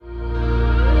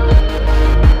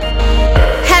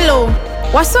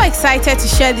We're so excited to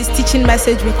share this teaching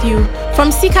message with you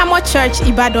from Sycamore Church,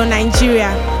 Ibadan,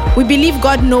 Nigeria. We believe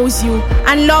God knows you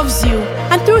and loves you,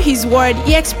 and through His Word,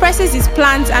 He expresses His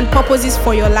plans and purposes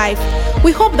for your life.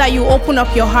 We hope that you open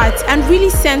up your heart and really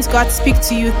sense God speak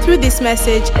to you through this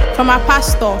message from our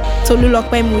pastor,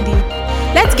 Tolulokpe Moody.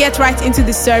 Let's get right into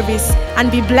the service and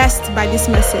be blessed by this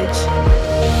message.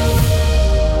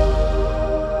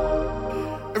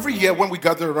 Every year when we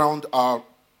gather around our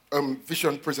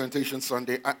Vision Presentation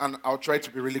Sunday, and I'll try to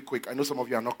be really quick. I know some of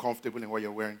you are not comfortable in what you're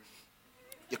wearing.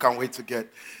 You can't wait to get,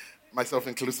 myself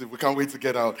inclusive, we can't wait to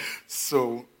get out.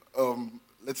 So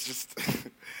let's just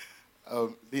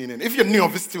lean in. If you're new or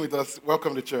visiting with us,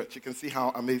 welcome to church. You can see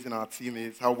how amazing our team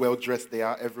is, how well dressed they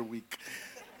are every week,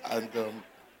 and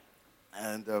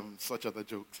such other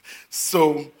jokes.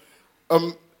 So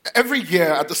every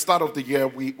year, at the start of the year,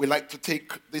 we like to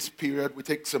take this period, we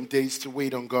take some days to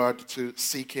wait on God, to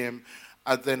seek Him,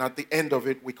 and then at the end of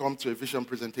it, we come to a Vision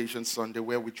Presentation Sunday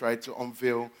where we try to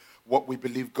unveil what we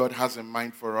believe God has in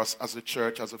mind for us as a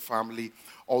church, as a family,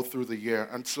 all through the year.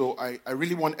 And so I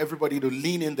really want everybody to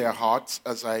lean in their hearts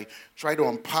as I try to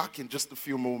unpack in just a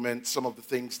few moments some of the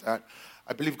things that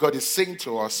I believe God is saying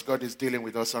to us, God is dealing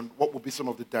with us, and what will be some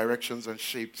of the directions and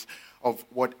shapes of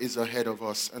what is ahead of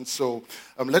us. And so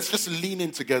let's just lean in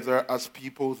together as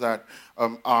people that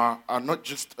are not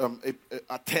just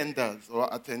attenders or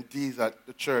attendees at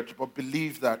the church, but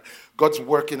believe that God's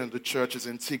working in the church is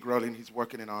integral in His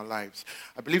working in our lives.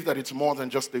 I believe that it's more than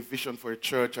just a vision for a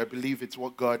church. I believe it's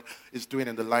what God is doing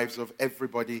in the lives of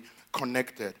everybody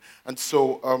connected. And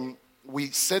so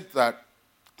we said that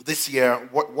this year,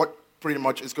 what pretty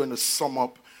much is going to sum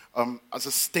up as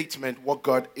a statement what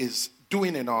God is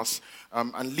doing in us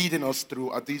and leading us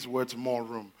through are these words, more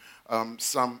room.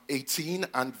 Psalm 18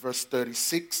 and verse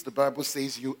 36, the Bible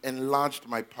says, "You enlarged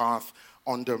my path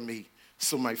under me,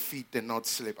 so my feet did not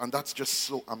slip." And that's just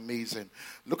so amazing.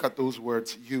 Look at those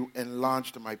words, "You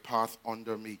enlarged my path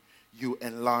under me. You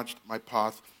enlarged my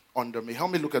path under me."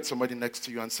 Help me look at somebody next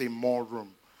to you and say, more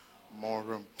room. More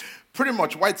room. Pretty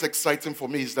much why it's exciting for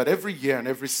me is that every year and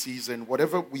every season,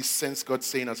 whatever we sense God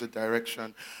saying as a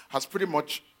direction has pretty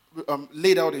much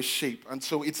laid out a shape. And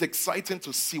so it's exciting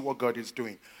to see what God is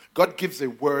doing. God gives a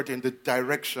word in the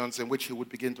directions in which He would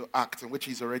begin to act, in which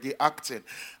He's already acting.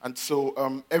 And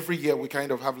so every year we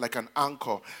kind of have like an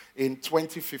anchor. In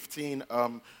 2015,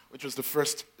 which was the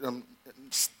first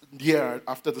year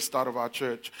after the start of our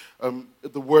church,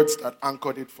 the words that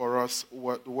anchored it for us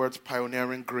were the words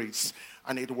pioneering grace.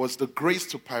 And it was the grace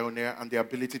to pioneer and the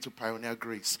ability to pioneer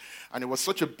grace. And it was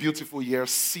such a beautiful year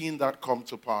seeing that come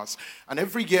to pass. And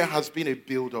every year has been a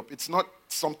build-up. It's not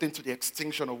something to the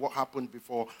extinction of what happened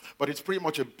before, but it's pretty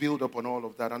much a build-up on all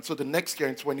of that. And so the next year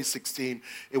in 2016,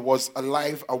 it was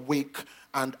alive, awake,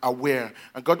 and aware.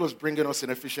 And God was bringing us in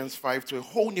Ephesians 5 to a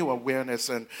whole new awareness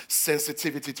and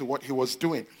sensitivity to what He was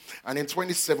doing. And in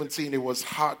 2017, it was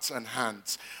hearts and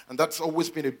hands. And that's always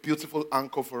been a beautiful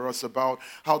anchor for us about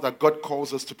how that God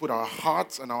calls us to put our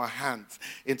hearts and our hands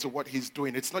into what He's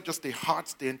doing. It's not just a heart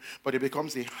thing, but it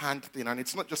becomes a hand thing. And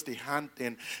it's not just a hand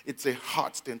thing, it's a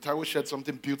heart thing. Taiwo shared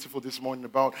something beautiful this morning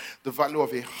about the value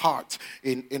of a heart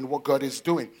in what God is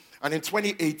doing. And in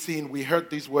 2018, we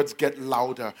heard these words get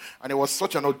louder. And it was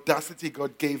such an audacity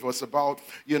God gave us about,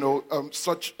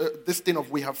 this thing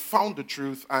of we have found the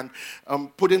truth and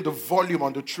putting the volume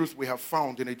on the truth we have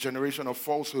found in a generation of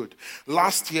falsehood.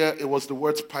 Last year, it was the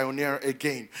words pioneer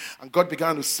again. And God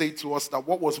began to say to us that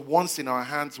what was once in our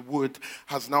hands wood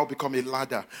has now become a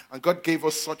ladder. And God gave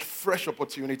us such fresh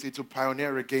opportunity to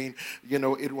pioneer again.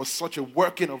 It was such a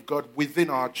working of God within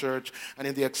our church and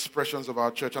in the expressions of our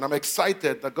church. And I'm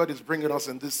excited that God is bringing us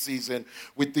in this season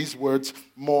with these words,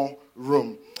 more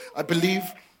room. I believe,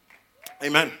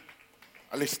 amen.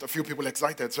 At least a few people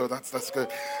excited, so that's good.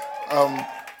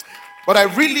 But I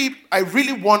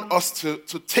really want us to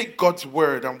take God's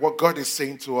word and what God is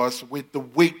saying to us with the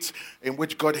weight in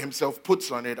which God Himself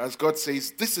puts on it. As God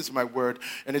says, this is my word.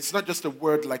 And it's not just a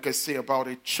word, like I say, about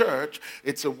a church.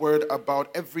 It's a word about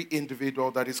every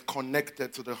individual that is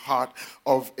connected to the heart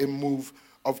of a move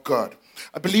of God.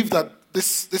 I believe that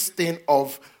this thing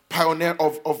of pioneer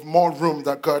of more room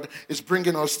that God is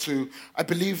bringing us to. I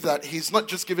believe that He's not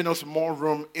just giving us more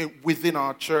room within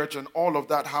our church and all of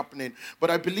that happening, but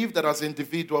I believe that as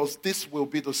individuals, this will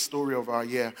be the story of our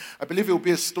year. I believe it will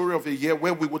be a story of a year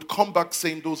where we would come back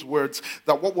saying those words,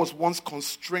 that what was once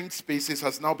constrained spaces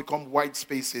has now become wide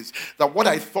spaces, that what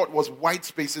I thought was wide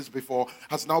spaces before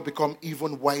has now become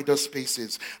even wider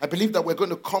spaces. I believe that we're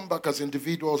going to come back as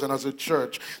individuals and as a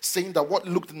church saying that what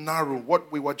looked narrow, what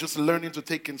we were just learning to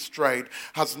take in stride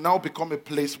has now become a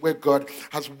place where God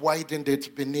has widened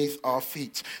it beneath our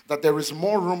feet. That there is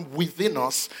more room within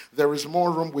us, there is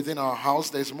more room within our house,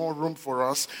 there's more room for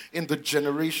us in the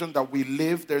generation that we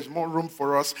live, there's more room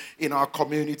for us in our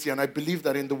community, and I believe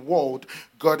that in the world,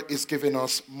 God is giving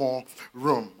us more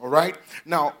room, all right?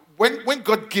 Now, when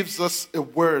God gives us a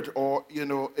word or,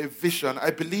 a vision,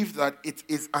 I believe that it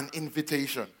is an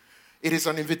invitation. It is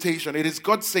an invitation. It is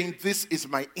God saying, this is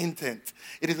my intent.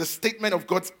 It is a statement of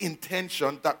God's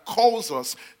intention that calls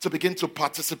us to begin to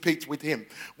participate with him.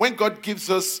 When God gives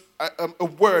us a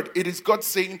word, it is God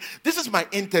saying, this is my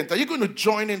intent. Are you going to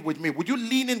join in with me? Would you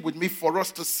lean in with me for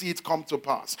us to see it come to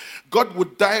pass?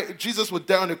 Jesus would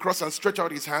die on the cross and stretch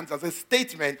out his hands as a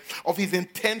statement of his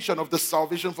intention of the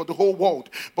salvation for the whole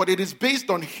world. But it is based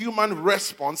on human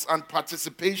response and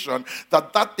participation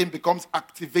that thing becomes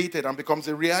activated and becomes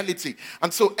a reality.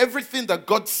 And so everything that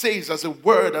God says as a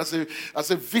word, as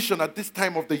a vision at this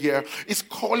time of the year is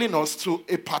calling us to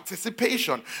a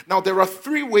participation. Now, there are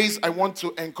three ways I want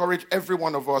to encourage every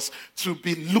one of us to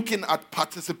be looking at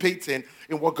participating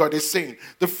in what God is saying.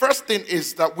 The first thing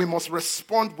is that we must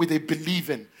respond with a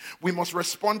believing. We must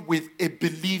respond with a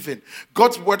believing.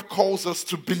 God's word calls us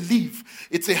to believe.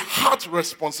 It's a heart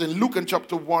response. In Luke in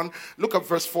chapter 1, look at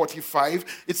verse 45.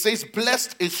 It says,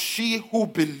 blessed is she who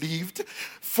believed,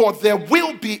 for there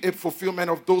will be a fulfillment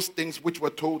of those things which were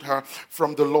told her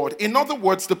from the Lord. In other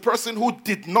words, the person who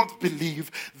did not believe,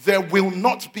 there will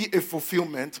not be a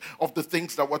fulfillment of the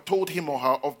things that were told him or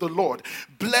her of the Lord.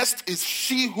 Blessed is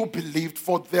she who believed,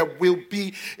 for there will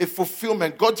be a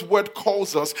fulfillment. God's word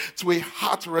calls us to a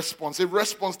heart response, a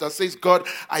response that says, God,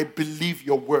 I believe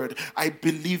your word. I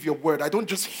believe your word. I don't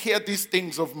just hear these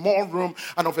things of more room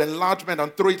and of enlargement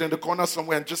and throw it in the corner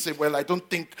somewhere and just say, well, I don't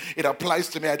think it applies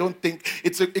to me. I don't think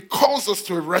it calls us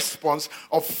to a response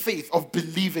of faith, of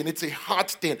believing. It's a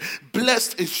heart thing.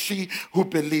 Blessed is she who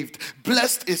believed.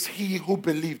 Blessed is he who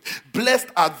believed. Blessed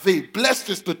are they. Blessed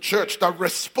is the church that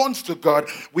responds to God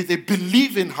with a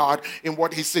believing heart in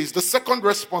what he says. The second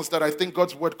response that I think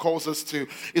God's word calls us to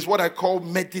is what I call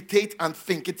meditate and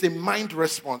think. It's a mind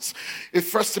response. In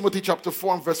 1 Timothy chapter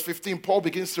 4 and verse 15, Paul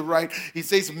begins to write, he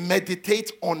says,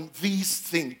 meditate on these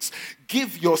things.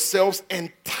 Give yourselves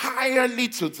entirely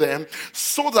to them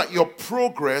so that your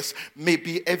progress may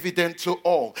be evident to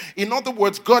all. In other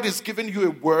words, God is giving you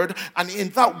a word, and in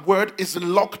that word is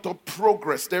locked up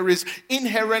progress. There is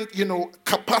inherent,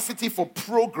 capacity for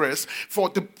progress, for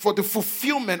the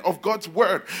fulfillment of God's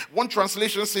word. One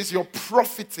translation says your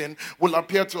profiting will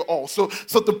appear to all. So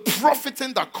the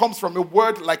profiting that comes from a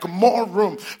word like more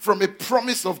room, from a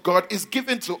promise of God, is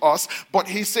given to us. But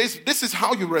he says, this is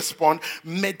how you respond.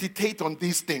 Meditate on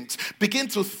these things. Begin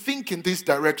to think in these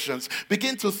directions.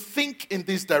 Begin to think in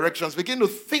these directions. Begin to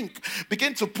think.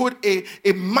 Begin to put a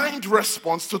mind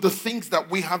response to the things that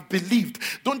we have believed.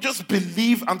 Don't just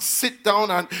believe and sit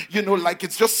down and, like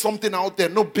it's just something out there.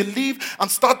 No, believe and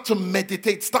start to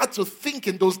meditate. Start to think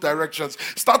in those directions.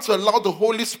 Start to allow the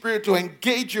Holy Spirit to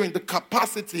engage you in the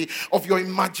capacity of your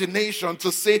imagination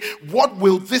to say, what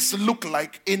will this look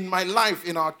like in my life,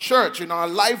 in our church, in our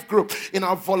life group, in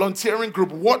our volunteering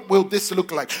group? What will this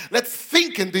look like? Let's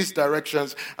think in these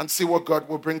directions and see what God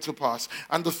will bring to pass.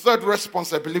 And the third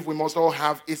response I believe we must all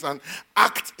have is an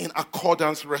act in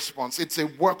accordance response. It's a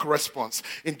work response.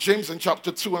 In James in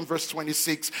chapter 2 and verse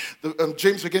 26,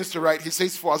 James begins to write, he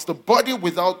says, for as the body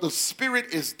without the spirit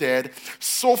is dead,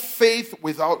 so faith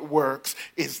without works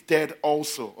is dead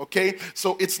also. Okay?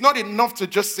 So it's not enough to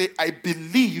just say, I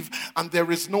believe, and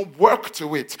there is no work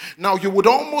to it. Now, you would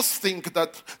almost think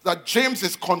that James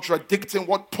is contradicting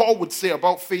what Paul would say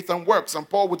about faith and works. And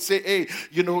Paul would say, hey,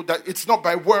 that it's not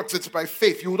by works, it's by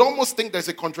faith. You would almost think there's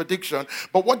a contradiction.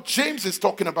 But what James is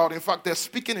talking about, in fact, they're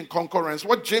speaking in concurrence.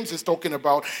 What James is talking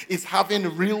about is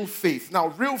having real faith. Now,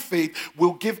 real faith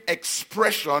will give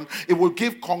expression. It will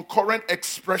give concurrent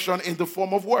expression in the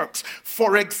form of works.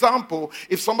 For example,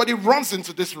 if somebody runs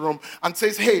into this room and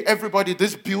says, hey, everybody,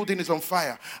 this building is on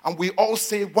fire. And we all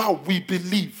say, wow, we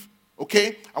believe.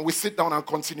 Okay? And we sit down and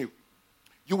continue.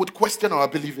 You would question our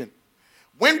believing.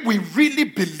 When we really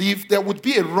believe, there would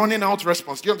be a running out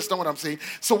response. Do you understand what I'm saying?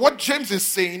 So what James is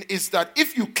saying is that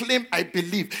if you claim, I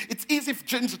believe, it's easy for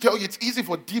James to tell you, it's easy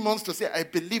for demons to say, I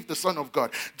believe the Son of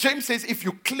God. James says, if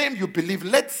you claim you believe,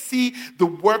 let's see the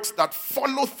works that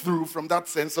follow through from that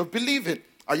sense of believing.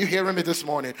 Are you hearing me this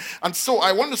morning? And so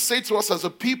I want to say to us as a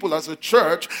people, as a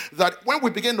church, that when we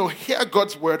begin to hear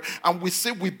God's word and we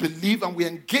say we believe and we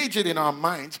engage it in our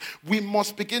minds, we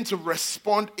must begin to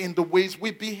respond in the ways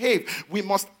we behave. We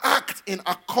must act act in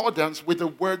accordance with the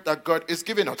word that God is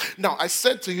giving us. Now, I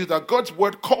said to you that God's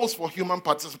word calls for human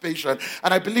participation,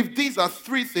 and I believe these are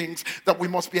three things that we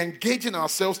must be engaging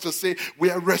ourselves to say we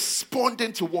are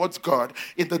responding towards God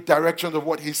in the direction of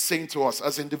what he's saying to us.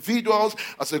 As individuals,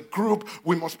 as a group,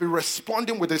 we must be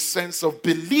responding with a sense of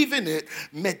believing it,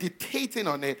 meditating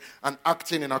on it, and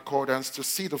acting in accordance to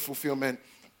see the fulfillment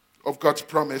of God's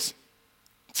promise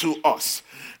to us.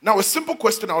 Now, a simple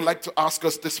question I would like to ask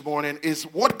us this morning is,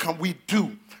 what can we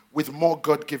do with more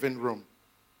God-given room?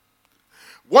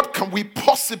 What can we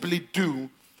possibly do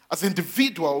as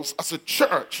individuals, as a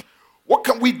church? What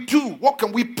can we do? What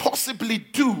can we possibly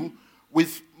do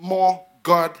with more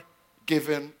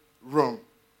God-given room?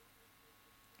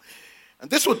 And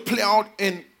this would play out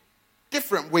in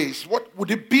different ways. What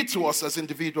would it be to us as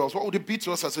individuals? What would it be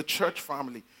to us as a church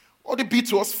family? What would it be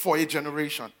to us for a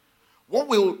generation? What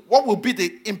will be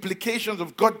the implications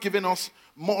of God giving us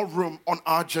more room on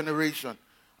our generation?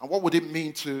 And what would it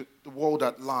mean to the world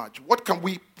at large? What can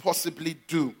we possibly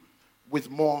do with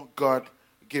more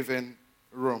God-given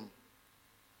room?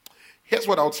 Here's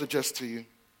what I would suggest to you.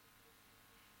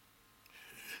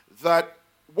 That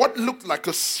what looked like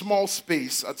a small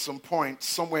space at some point,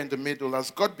 somewhere in the middle,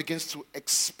 as God begins to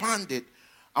expand it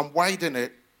and widen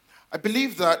it, I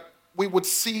believe that we would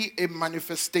see a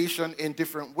manifestation in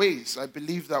different ways. I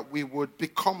believe that we would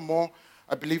become more.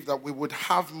 I believe that we would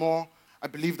have more. I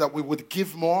believe that we would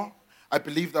give more. I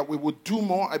believe that we would do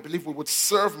more. I believe we would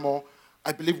serve more.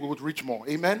 I believe we would reach more.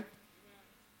 Amen?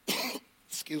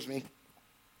 Excuse me.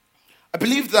 I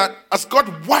believe that as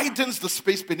God widens the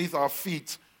space beneath our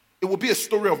feet, it will be a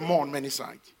story of more on many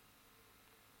sides.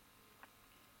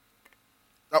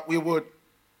 That we would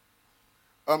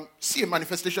see a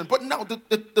manifestation. But now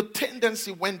the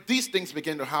tendency when these things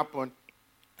begin to happen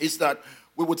is that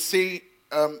we would say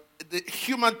the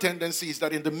human tendency is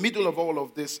that in the middle of all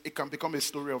of this, it can become a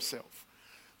story of self.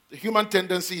 The human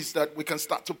tendency is that we can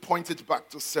start to point it back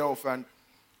to self and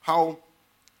how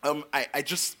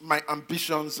my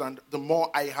ambitions and the more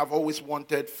I have always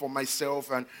wanted for myself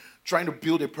and trying to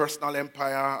build a personal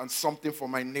empire and something for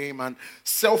my name, and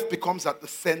self becomes at the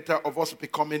center of us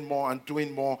becoming more and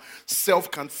doing more.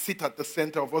 Self can sit at the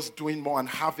center of us doing more and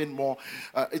having more.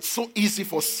 It's so easy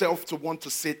for self to want to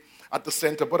sit at the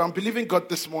center. But I'm believing God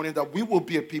this morning that we will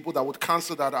be a people that would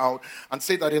cancel that out and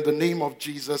say that in the name of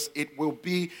Jesus, it will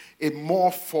be a more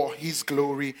for his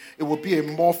glory. It will be a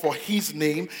more for his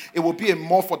name. It will be a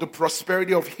more for the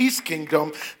prosperity of his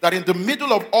kingdom. That in the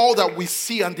middle of all that we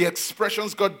see and the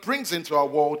expressions God brings into our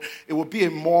world, it will be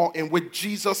a more in which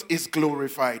Jesus is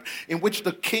glorified, in which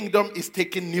the kingdom is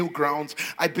taking new grounds.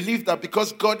 I believe that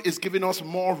because God is giving us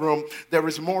more room, there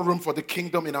is more room for the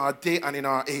kingdom in our day and in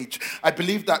our age. I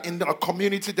believe that in our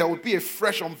community, there will be a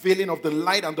fresh unveiling of the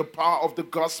light and the power of the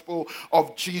gospel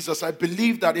of Jesus. I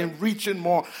believe that in reaching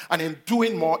more and in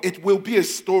doing more, it will be a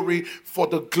story for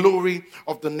the glory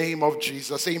of the name of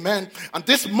Jesus. Amen. And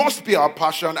this must be our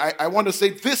passion. I want to say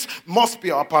this must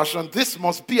be our passion. This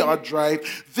must be our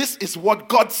drive. This is what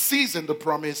God sees in the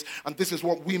promise, and this is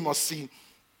what we must see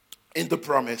in the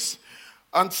promise.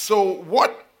 And so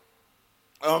what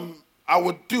I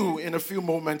would do in a few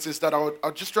moments is that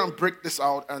I'll just try and break this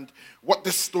out and what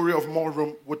this story of more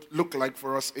room would look like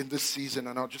for us in this season.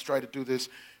 And I'll just try to do this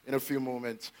in a few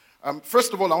moments.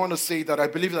 First of all, I want to say that I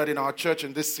believe that in our church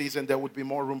in this season, there would be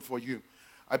more room for you.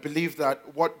 I believe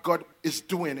that what God is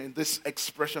doing in this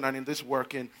expression and in this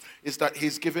working is that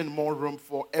he's giving more room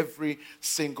for every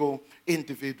single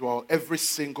individual, every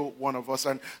single one of us.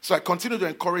 And so I continue to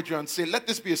encourage you and say, let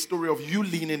this be a story of you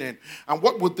leaning in. And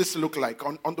what would this look like?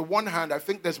 On the one hand, I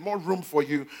think there's more room for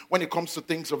you when it comes to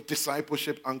things of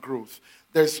discipleship and growth.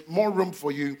 There's more room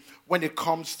for you when it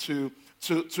comes to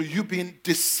you being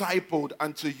discipled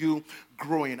and to you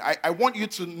growing. I want you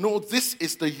to know this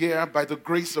is the year, by the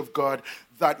grace of God,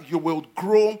 that you will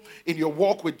grow in your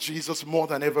walk with Jesus more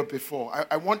than ever before.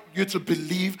 I want you to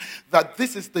believe that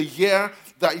this is the year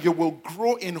that you will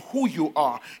grow in who you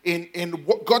are, in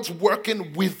what God's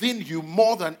working within you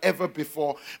more than ever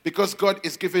before, because God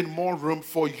is giving more room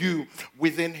for you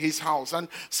within his house. And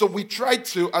so we try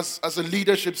to, as a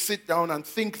leadership, sit down and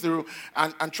think through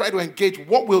and try to engage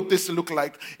what will this look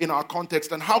like in our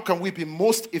context and how can we be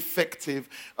most effective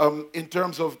in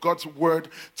terms of God's word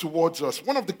towards us.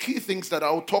 One of the key things that I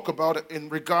will talk about in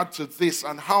regard to this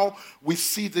and how we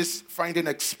see this finding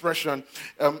expression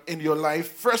in your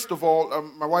life. First of all,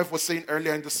 my wife was saying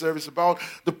earlier in the service about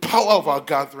the power of our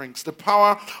gatherings, the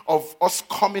power of us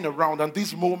coming around and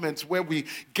these moments where we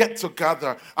get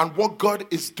together and what God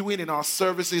is doing in our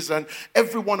services and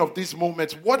every one of these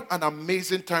moments. What an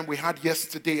amazing time we had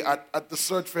yesterday at the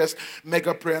Surge Fest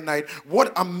Mega Prayer Night.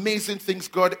 What amazing things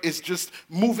God is just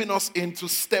moving us into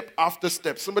step after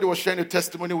step. Somebody was sharing a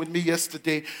testimony with me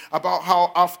yesterday about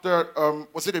how after,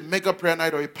 was it a Mega Prayer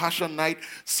Night or a Passion Night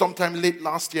sometime late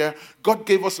last year, God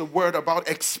gave us a word about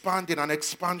expanding and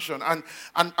expansion. And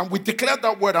we declared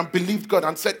that word and believed God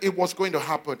and said it was going to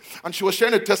happen. And she was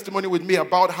sharing a testimony with me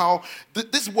about how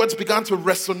these words began to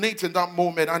resonate in that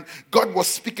moment. And God was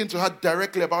speaking to her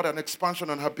directly about an expansion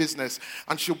on her business.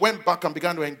 And she went back and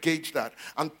began to engage that.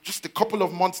 And just a couple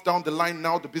of months down the line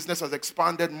now, the business has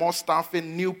expanded, more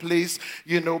staffing, new place,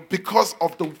 because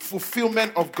of the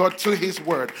fulfillment of God to his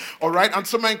word. All right. And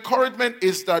so my encouragement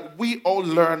is that we all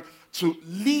learn to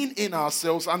lean in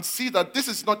ourselves and see that this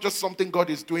is not just something God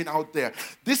is doing out there.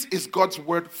 This is God's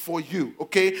word for you,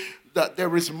 okay? That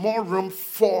there is more room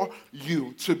for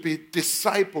you to be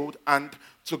discipled and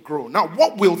to grow. Now,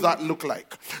 what will that look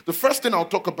like? The first thing I'll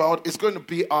talk about is going to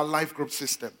be our life group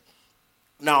system.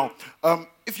 Now,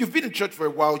 if you've been in church for a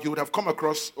while, you would have come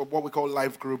across what we call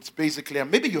life groups, basically, and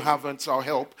maybe you haven't, so I'll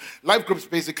help. Life groups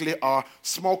basically are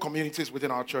small communities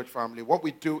within our church family. What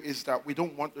we do is that we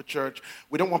don't want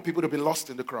people to be lost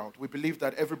in the crowd. We believe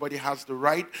that everybody has the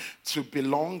right to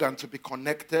belong and to be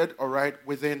connected, all right,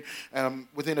 within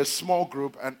a small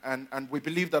group, and we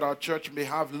believe that our church may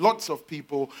have lots of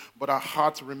people, but our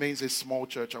heart remains a small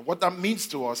church. And what that means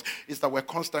to us is that we're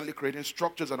constantly creating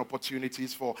structures and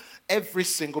opportunities for every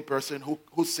single person who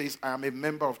says, I am a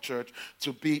member of church,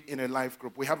 to be in a life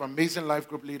group. We have amazing life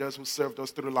group leaders who served us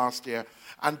through last year.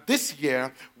 And this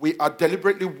year, we are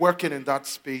deliberately working in that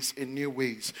space in new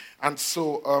ways. And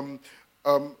so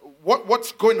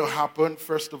what's going to happen,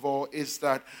 first of all, is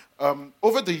that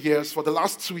over the years, for the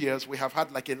last 2 years, we have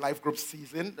had like a life group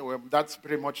season. That's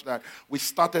pretty much that. We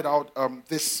started out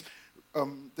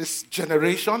this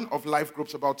generation of life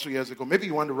groups about 2 years ago. Maybe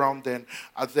you went around then,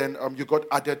 and then you got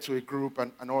added to a group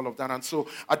and all of that. And so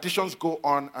additions go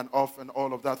on and off and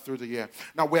all of that through the year.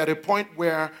 Now, we're at a point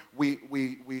where we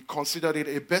considered it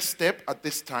a best step at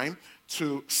this time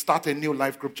to start a new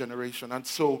life group generation. And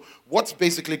so what's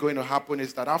basically going to happen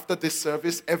is that after this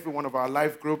service, every one of our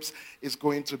life groups is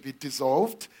going to be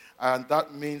dissolved. And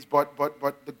that means, but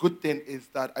the good thing is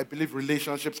that I believe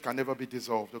relationships can never be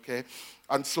dissolved, okay?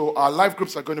 And so our life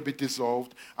groups are going to be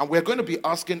dissolved, and we're going to be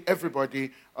asking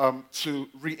everybody to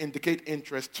re-indicate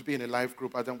interest to be in a life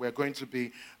group, and then we're going to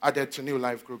be added to new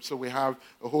life groups. So we have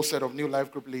a whole set of new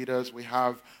life group leaders. We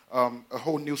have a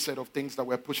whole new set of things that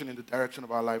we're pushing in the direction of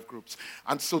our life groups.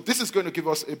 And so this is going to give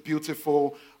us a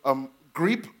beautiful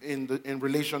grip in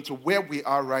relation to where we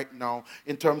are right now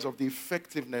in terms of the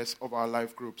effectiveness of our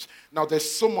life groups. Now, there's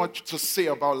so much to say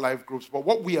about life groups, but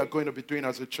what we are going to be doing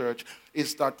as a church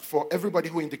is that for everybody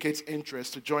who indicates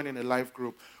interest to join in a life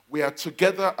group, we are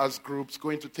together as groups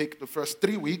going to take the first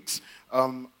 3 weeks.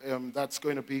 That's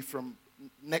going to be from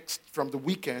the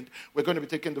weekend. We're going to be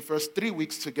taking the first 3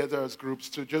 weeks together as groups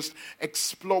to just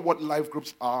explore what life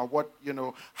groups are,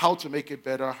 how to make it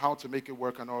better, how to make it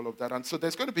work, and all of that. And so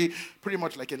there's going to be pretty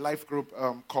much like a life group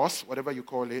course, whatever you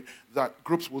call it, that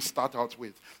groups will start out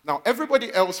with. Now,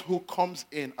 everybody else who comes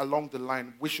in along the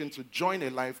line wishing to join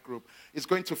a life group is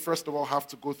going to first of all have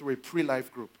to go through a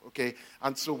pre-life group, okay?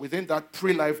 And so within that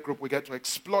pre-life group, we get to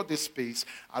explore this space,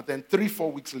 and then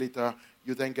 3-4 weeks later,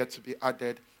 you then get to be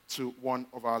added to one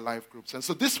of our life groups. And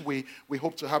so this way, we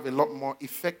hope to have a lot more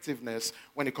effectiveness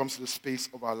when it comes to the space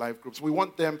of our life groups. We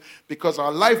want them because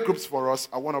our life groups for us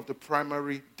are one of the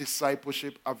primary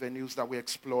discipleship avenues that we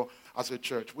explore as a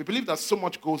church. We believe that so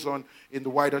much goes on in the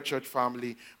wider church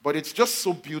family, but it's just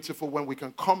so beautiful when we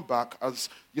can come back as,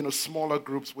 smaller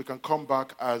groups. We can come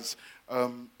back as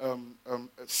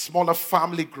smaller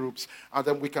family groups, and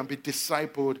then we can be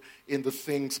discipled in the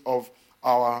things of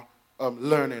our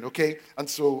learning, okay? And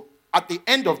so at the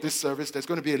end of this service, there's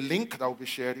going to be a link that will be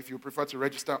shared. If you prefer to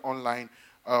register online,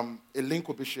 a link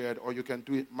will be shared, or you can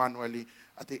do it manually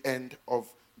at the end of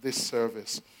this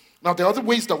service. Now, there are other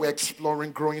ways that we're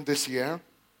exploring growing this year.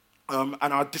 And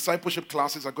our discipleship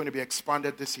classes are going to be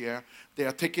expanded this year. They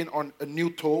are taking on a new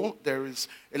toll. There is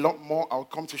a lot more. I'll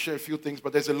come to share a few things,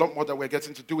 but there's a lot more that we're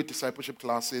getting to do with discipleship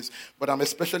classes. But I'm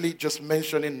especially just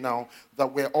mentioning now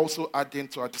that we're also adding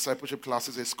to our discipleship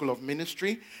classes a school of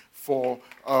ministry for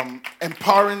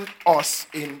empowering us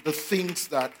in the things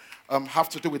that have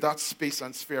to do with that space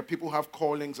and sphere. People have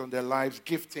callings on their lives,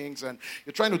 giftings, and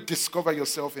you're trying to discover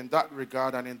yourself in that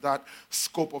regard and in that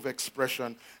scope of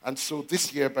expression. And so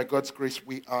this year, by God's grace,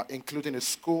 we are including a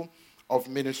school of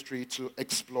ministry to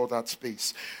explore that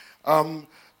space.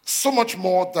 So much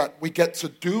more that we get to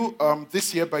do.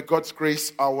 This year, by God's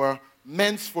grace, our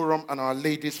men's forum and our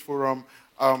ladies forum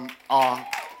are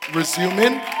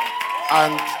resuming.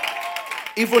 And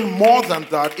even more than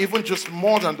that, even just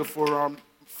more than the forum,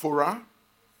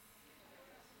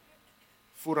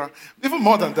 even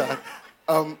more than that,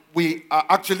 we are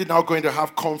actually now going to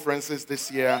have conferences this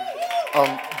year,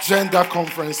 gender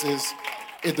conferences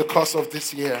in the course of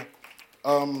this year.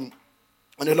 And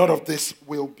a lot of this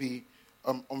will be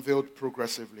unveiled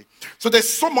progressively. So there's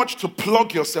so much to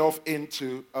plug yourself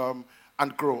into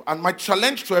and grow. And my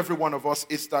challenge to every one of us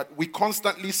is that we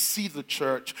constantly see the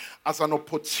church as an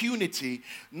opportunity,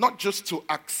 not just to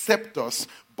accept us,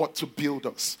 but to build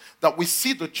us. That we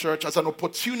see the church as an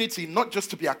opportunity not just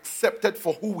to be accepted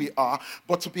for who we are,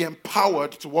 but to be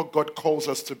empowered to what God calls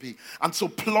us to be. And so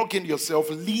plug in yourself,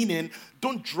 lean in,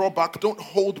 don't draw back, don't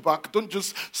hold back, don't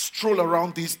just stroll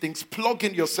around these things. Plug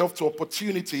in yourself to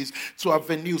opportunities, to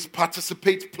avenues,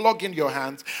 participate, plug in your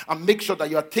hands, and make sure that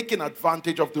you are taking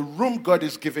advantage of the room God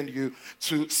is giving you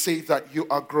to say that you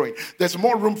are growing. There's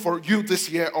more room for you this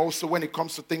year also when it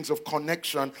comes to things of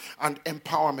connection and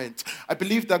empowerment. I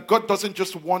believe that God doesn't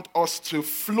just want us to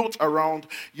float around,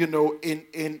 in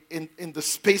the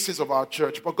spaces of our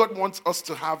church, but God wants us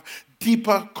to have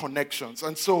deeper connections.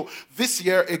 And so this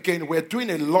year, again, we're doing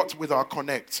a lot with our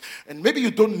connects. And maybe you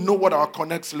don't know what our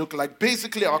connects look like.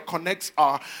 Basically, our connects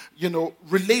are,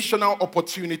 relational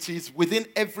opportunities within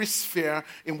every sphere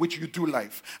in which you do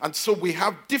life. And so we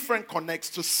have different connects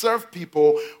to serve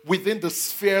people within the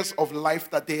spheres of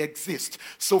life that they exist.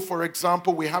 So, for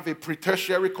example, we have a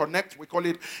pre-tertiary connect. We call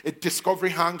it a discovery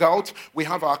hangout. We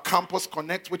have our campus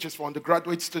connect, which is for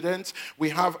undergraduate students. We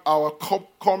have our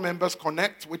core members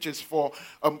connect, which is for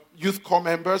youth core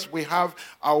members. We have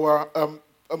our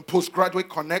postgraduate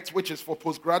connect, which is for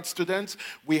postgrad students.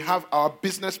 We have our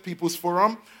business people's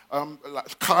forum,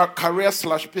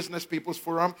 career/business people's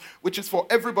forum, which is for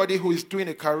everybody who is doing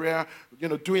a career,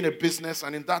 doing a business,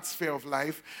 and in that sphere of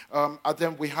life. And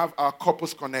then we have our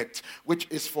couples connect, which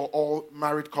is for all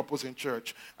married couples in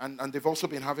church. And they've also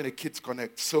been having a kids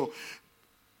connect. So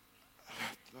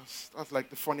that's like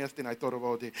the funniest thing I thought of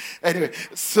all day. Anyway,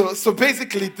 so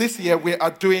basically this year we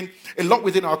are doing a lot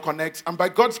within our connects, and by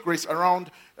God's grace, around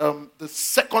the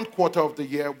second quarter of the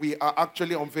year, we are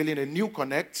actually unveiling a new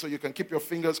connect, so you can keep your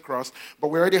fingers crossed, but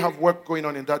we already have work going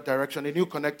on in that direction, a new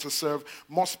connect to serve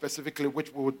more specifically,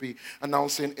 which we would be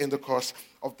announcing in the course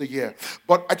of the year.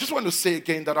 But I just want to say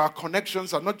again that our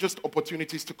connections are not just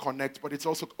opportunities to connect, but it's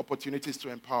also opportunities to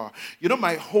empower.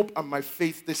 My hope and my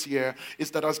faith this year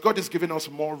is that as God is giving us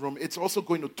more room, it's also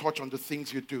going to touch on the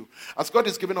things you do. As God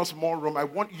is giving us more room, I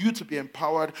want you to be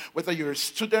empowered, whether you're a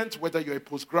student, whether you're a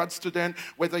postgrad student,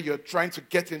 whether you're trying to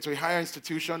get into a higher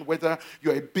institution, whether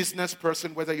you're a business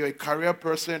person, whether you're a career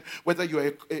person, whether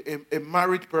you're a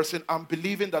married person. I'm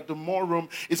believing that the more room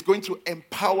is going to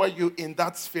empower you in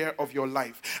that sphere of your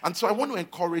life. And so I want to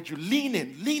encourage you, lean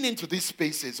into these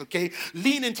spaces, okay?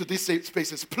 Lean into these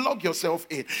spaces, plug yourself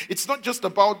in. It's not just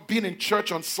about being in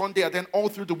church on Sunday and then all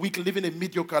through the week living a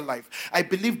mediocre life. I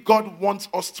believe God wants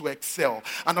us to excel.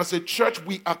 And as a church,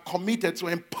 we are committed to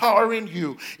empowering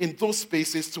you in those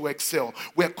spaces to excel.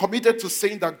 We're committed to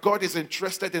saying that God is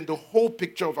interested in the whole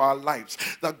picture of our lives.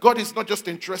 That God is not just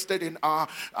interested in our,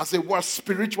 as it were,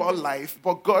 spiritual life,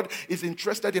 but God is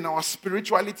interested in our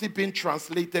spirituality being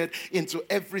translated into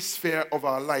every sphere of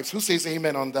our lives. Who says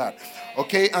amen on that?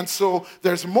 Okay, and so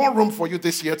there's more room for you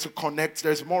this year to connect.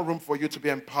 There's more room for you to be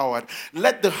empowered.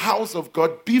 Let the house of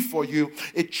God be for you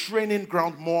a training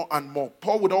ground more and more.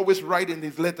 Paul would always write in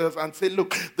his letters and say,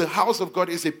 look, the house of God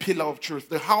is a pillar of truth.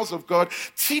 The house of God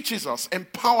teaches us,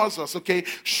 empowers us, okay,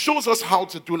 shows us how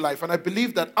to do life. And I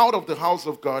believe that out of the house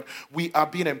of God, we are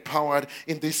being empowered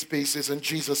in these spaces. In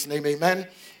Jesus' name, amen.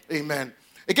 Amen.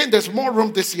 Again, there's more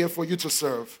room this year for you to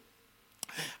serve.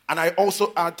 And I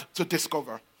also add to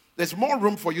discover. There's more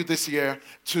room for you this year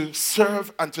to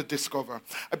serve and to discover.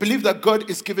 I believe that God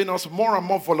is giving us more and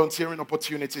more volunteering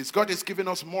opportunities. God is giving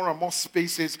us more and more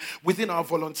spaces within our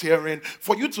volunteering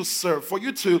for you to serve, for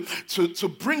you to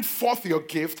bring forth your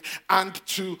gift and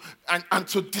to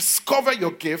discover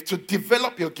your gift, to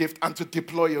develop your gift and to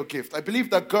deploy your gift. I believe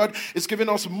that God is giving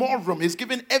us more room. He's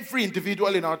giving every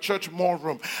individual in our church more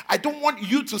room. I don't want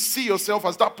you to see yourself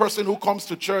as that person who comes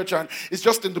to church and is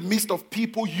just in the midst of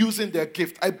people using their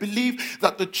gift. I believe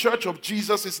that the church of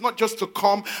Jesus is not just to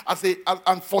come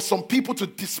and for some people to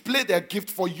display their gift,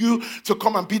 for you to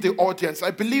come and be the audience. I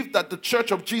believe that the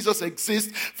church of Jesus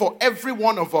exists for every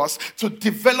one of us to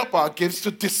develop our gifts,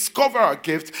 to discover our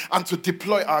gifts, and to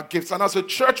deploy our gifts. And as a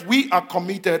church, we are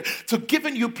committed to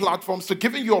giving you platforms, to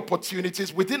giving you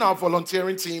opportunities within our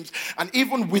volunteering teams, and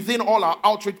even within all our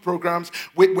outreach programs.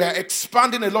 We're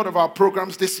expanding a lot of our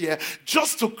programs this year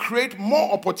just to create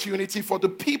more opportunity for the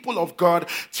people of God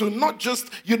to not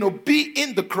just, be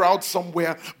in the crowd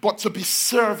somewhere, but to be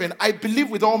serving. I believe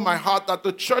with all my heart that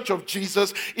the church of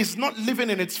Jesus is not living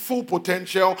in its full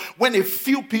potential when a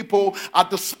few people are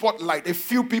the spotlight, a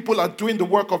few people are doing the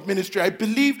work of ministry. I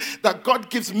believe that God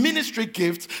gives ministry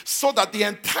gifts so that the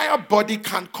entire body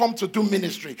can come to do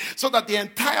ministry, so that the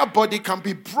entire body can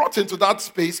be brought into that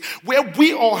space where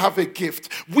we all have a gift,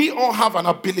 we all have an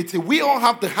ability, we all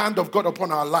have the hand of God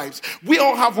upon our lives, we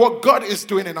all have what God is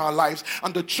doing in our lives,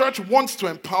 and the church wants to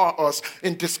empower us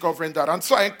in discovering that. And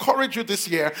so I encourage you this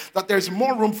year that there's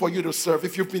more room for you to serve.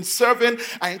 If you've been serving,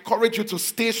 I encourage you to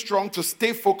stay strong, to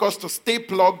stay focused, to stay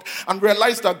plugged, and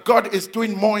realize that God is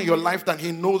doing more in your life than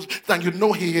you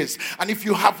know He is. And if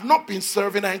you have not been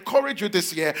serving, I encourage you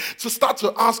this year to start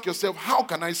to ask yourself, how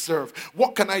can I serve?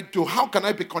 What can I do? How can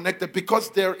I be connected? Because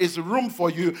there is room for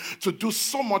you to do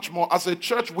so much more. As a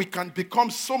church, we can become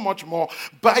so much more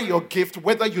by your gift,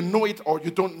 whether you know it or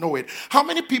you don't know it. How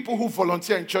many people who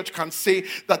volunteer in church can say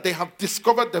that they have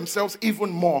discovered themselves even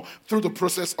more through the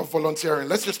process of volunteering?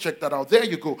 Let's just check that out. There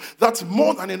you go. That's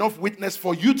more than enough witness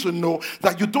for you to know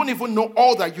that you don't even know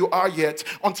all that you are yet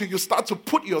until you start to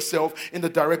put yourself in the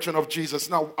direction of Jesus.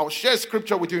 Now, I'll share a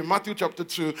scripture with you in Matthew chapter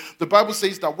 2. The Bible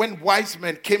says that when wise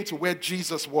men came to where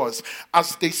Jesus was,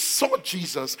 as they saw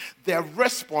Jesus, their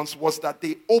response was that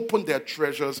they opened their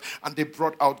treasures and they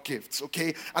brought out gifts,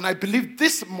 okay? And I believe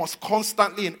this must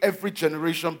constantly in every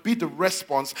generation be the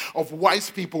response of wise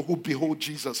people who behold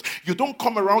Jesus. You don't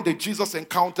come around a Jesus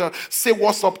encounter, say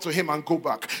what's up to him and go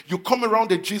back. You come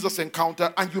around a Jesus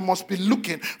encounter and you must be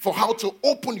looking for how to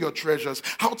open your treasures,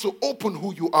 how to open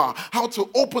who you are, how to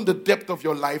open the depth of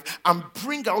your life and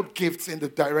bring out gifts in the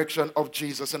direction of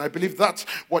Jesus. And I believe that's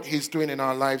what he's doing in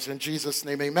our lives. In Jesus'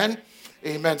 name, amen.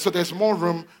 Amen. So there's more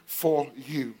room for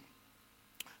you.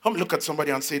 Come look at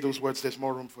somebody and say those words, there's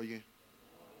more room for you.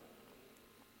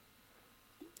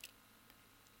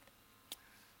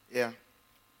 Yeah.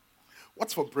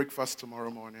 What's for breakfast tomorrow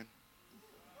morning?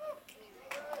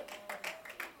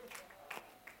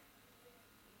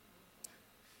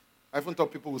 I even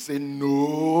thought people would say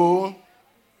no.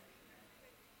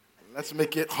 Let's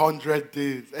make it 100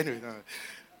 days. Anyway, no.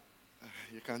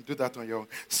 You can do that on your own.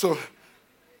 So,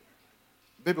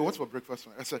 baby, what's for breakfast?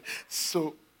 I said,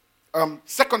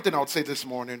 second thing I would say this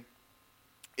morning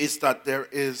is that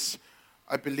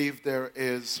I believe there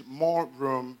is more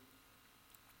room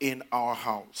in our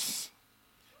house.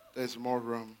 There's more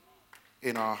room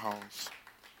in our house.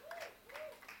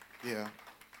 Yeah.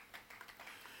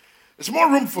 There's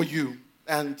more room for you.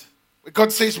 And when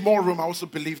God says more room, I also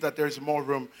believe that there's more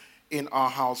room in our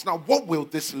house. Now, what will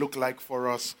this look like for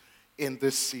us in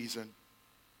this season?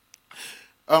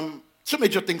 Two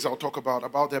major things I'll talk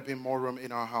about there being more room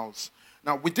in our house.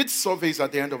 Now, we did surveys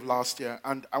at the end of last year,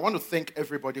 and I want to thank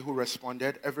everybody who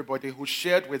responded, everybody who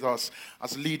shared with us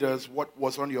as leaders what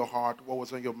was on your heart, what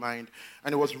was on your mind.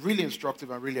 And it was really instructive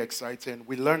and really exciting.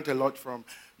 We learned a lot from,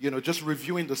 just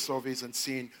reviewing the surveys and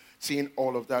seeing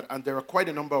all of that. And there are quite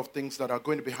a number of things that are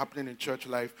going to be happening in church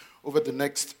life over the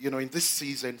next, in this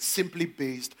season, simply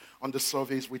based on the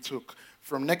surveys we took.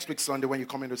 From next week Sunday, when you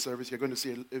come into service, you're going to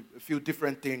see a few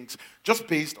different things just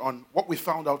based on what we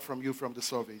found out from you from the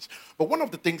surveys. But one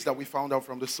of the things that we found out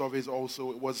from the surveys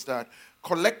also was that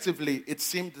collectively, it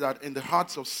seemed that in the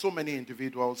hearts of so many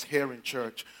individuals here in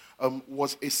church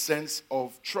was a sense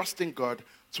of trusting God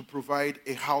to provide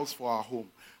a house for our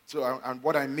home. So, and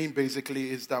what I mean basically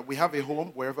is that we have a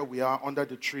home wherever we are, under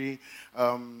the tree,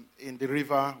 in the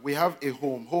river. We have a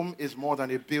home. Home is more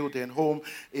than a building. Home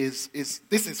this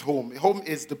is home. Home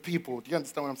is the people. Do you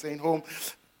understand what I'm saying? Home.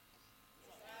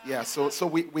 Yeah, so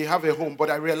we have a home. But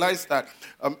I realized that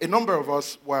a number of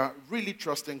us were really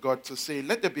trusting God to say,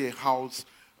 let there be a house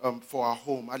for our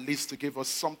home, at least to give us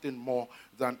something more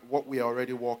than what we are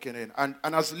already walking in. And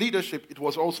as leadership, it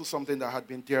was also something that had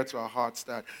been dear to our hearts,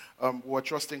 that we're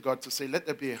trusting God to say, let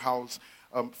there be a house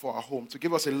for our home, to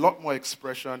give us a lot more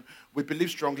expression. We believe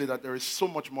strongly that there is so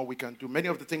much more we can do. Many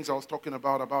of the things I was talking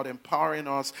about empowering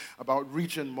us, about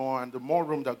reaching more, and the more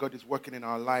room that God is working in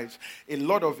our lives, a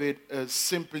lot of it is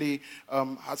simply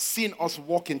has seen us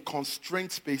walk in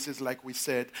constrained spaces, like we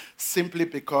said, simply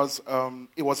because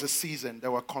it was a season.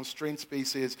 There were constrained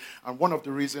spaces, and one of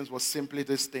the reasons was simply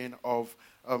this thing of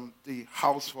the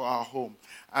house for our home.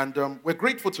 And we're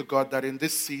grateful to God that in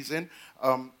this season,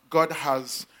 God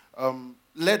has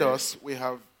led us. We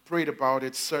have prayed about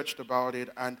it, searched about it,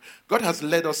 and God has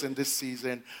led us in this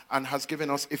season and has given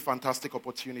us a fantastic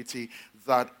opportunity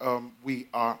that we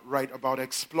are right about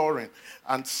exploring.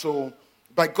 And so,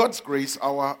 by God's grace,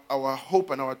 our hope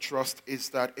and our trust is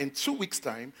that in 2 weeks'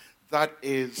 time, that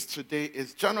is, today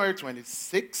is January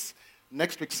 26th,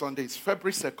 next week Sunday is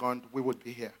February 2nd, we would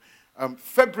be here.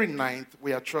 February 9th,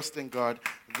 we are trusting God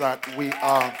that we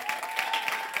are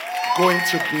going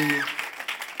to be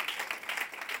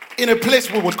in a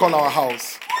place we would call our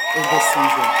house in this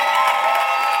season.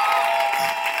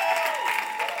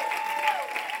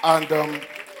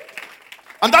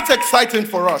 And that's exciting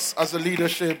for us as a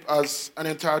leadership, as an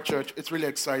entire church. It's really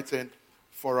exciting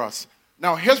for us.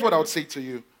 Now, here's what I would say to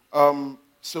you.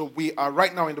 So we are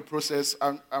right now in the process.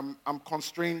 I'm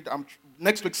constrained.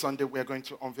 Next week, Sunday, we're going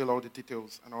to unveil all the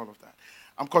details and all of that.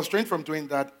 I'm constrained from doing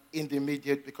that in the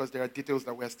immediate because there are details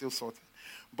that we're still sorting.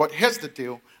 But here's the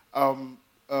deal.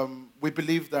 We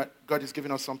believe that God is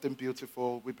giving us something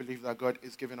beautiful. We believe that God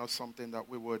is giving us something that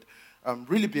we would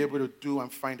really be able to do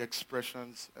and find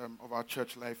expressions of our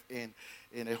church life in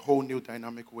a whole new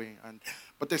dynamic way.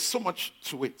 But there's so much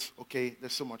to it, okay?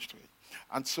 There's so much to it.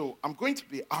 And so I'm going to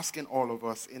be asking all of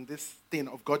us in this thing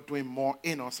of God doing more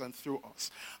in us and through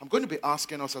us. I'm going to be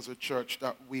asking us as a church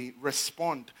that we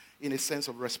respond in a sense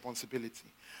of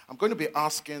responsibility. I'm going to be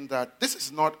asking that this is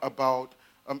not about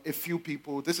a few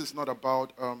people. This is not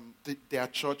about their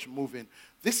church moving.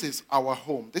 This is our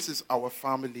home. This is our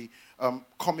family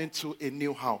coming to a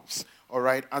new house. All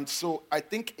right? And so I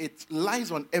think it lies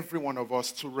on every one of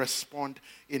us to respond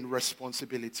in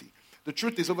responsibility. The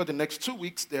truth is, over the next 2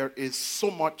 weeks, there is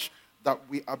so much that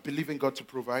we are believing God to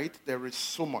provide. There is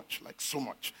so much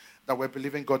that we're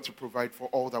believing God to provide for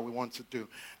all that we want to do.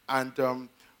 And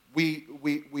we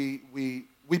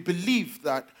believe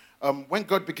that when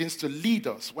God begins to lead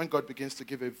us, when God begins to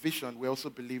give a vision, we also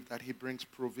believe that he brings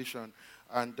provision.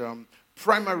 And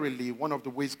primarily, one of the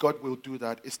ways God will do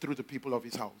that is through the people of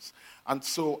his house. And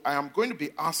so I am going to be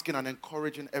asking and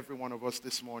encouraging every one of us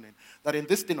this morning that in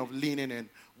this thing of leaning in,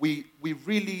 we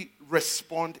really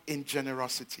respond in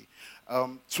generosity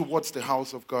towards the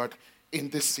house of God in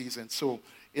this season. So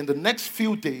in the next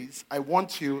few days, I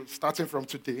want you, starting from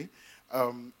today,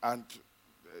 and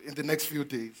in the next few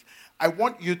days, I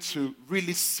want you to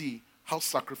really see how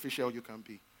sacrificial you can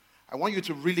be. I want you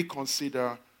to really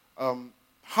consider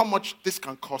how much this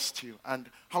can cost you and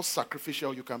how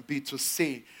sacrificial you can be to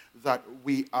say that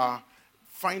we are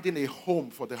finding a home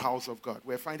for the house of God.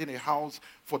 We're finding a house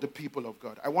for the people of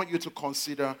God. I want you to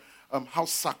consider how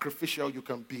sacrificial you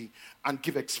can be and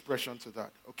give expression to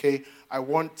that, okay? I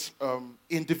want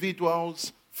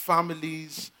individuals,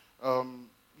 families,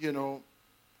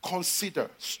 consider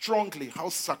strongly how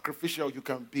sacrificial you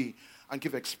can be and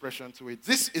give expression to it.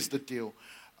 This is the deal.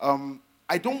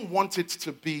 I don't want it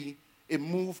to be a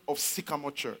move of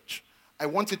Sycamore Church. I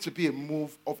want it to be a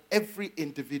move of every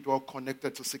individual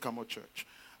connected to Sycamore Church.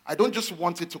 I don't just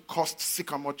want it to cost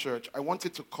Sycamore Church. I want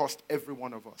it to cost every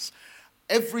one of us.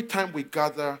 Every time we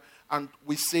gather and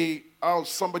we say, oh,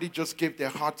 somebody just gave their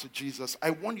heart to Jesus,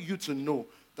 I want you to know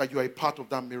that you are a part of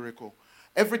that miracle.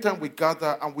 Every time we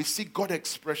gather and we see God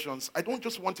expressions, I don't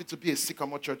just want it to be a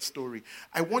Sycamore Church story.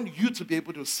 I want you to be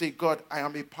able to say, God, I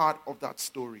am a part of that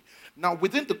story. Now,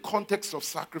 within the context of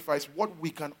sacrifice, what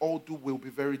we can all do will be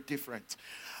very different.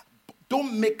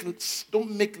 Don't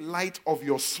make light of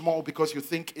your small because you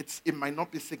think it might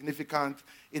not be significant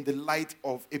in the light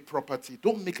of a property.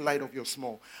 Don't make light of your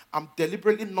small. I'm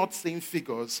deliberately not saying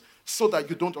figures so that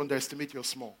you don't underestimate your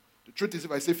small. The truth is,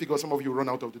 if I say figures, some of you run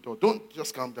out of the door. Don't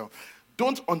just calm down.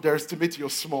 Don't underestimate your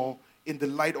small in the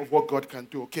light of what God can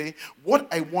do, okay? What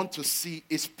I want to see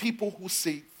is people who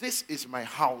say, this is my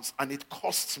house and it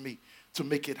costs me to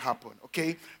make it happen,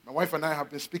 okay? My wife and I have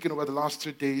been speaking over the last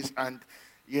 2 days and,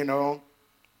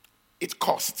 it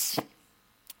costs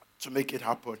to make it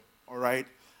happen, all right?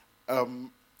 At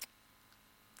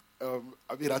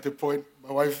a point,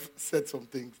 my wife said some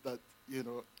things that,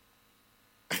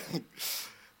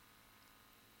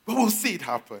 but we'll see it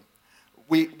happen.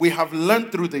 We have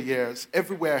learned through the years,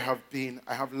 everywhere I have been,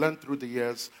 I have learned through the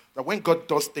years that when God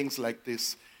does things like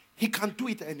this, he can do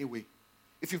it anyway.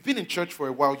 If you've been in church for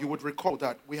a while, you would recall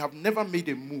that we have never made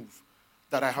a move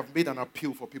that I have made an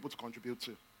appeal for people to contribute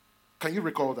to. Can you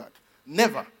recall that?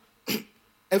 Never.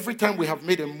 Every time we have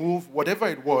made a move, whatever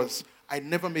it was, I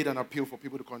never made an appeal for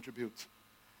people to contribute.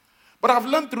 But I've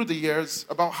learned through the years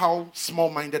about how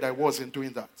small-minded I was in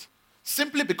doing that.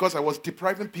 Simply because I was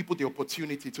depriving people the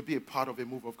opportunity to be a part of a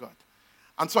move of God.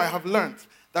 And so I have learned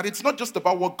that it's not just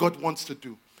about what God wants to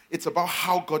do. It's about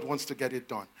how God wants to get it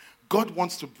done. God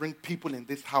wants to bring people in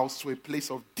this house to a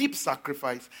place of deep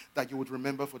sacrifice that you would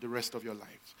remember for the rest of your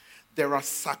lives. There are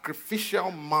sacrificial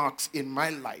marks in my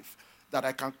life that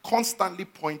I can constantly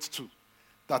point to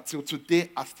that till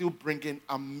today are still bringing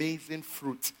amazing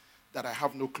fruit that I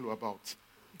have no clue about.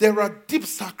 There are deep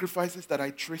sacrifices that I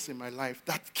trace in my life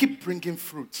that keep bringing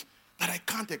fruit that I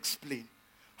can't explain.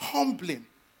 Humbling.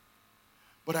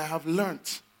 But I have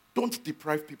learned, don't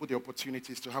deprive people the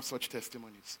opportunities to have such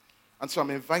testimonies. And so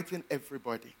I'm inviting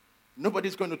everybody.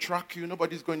 Nobody's going to track you.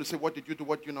 Nobody's going to say, what did you do,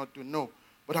 what did you not do? No.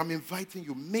 But I'm inviting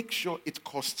you. Make sure it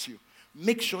costs you.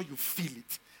 Make sure you feel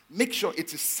it. Make sure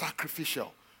it is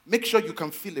sacrificial. Make sure you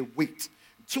can feel a weight.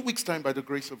 In 2 weeks' time, by the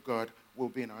grace of God, we'll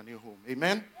be in our new home.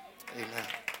 Amen? Amen.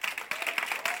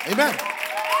 Amen.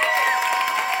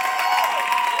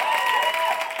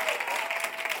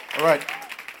 All right.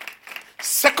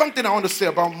 Second thing I want to say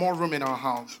about more room in our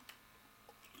house,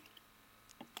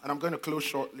 and I'm going to close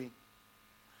shortly,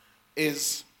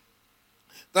 is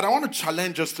that I want to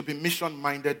challenge us to be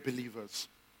mission-minded believers.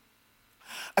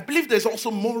 I believe there's also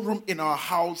more room in our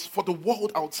house for the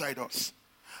world outside us.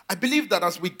 I believe that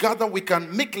as we gather, we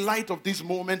can make light of these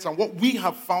moments and what we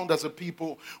have found as a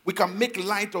people. We can make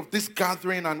light of this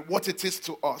gathering and what it is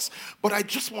to us. But I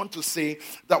just want to say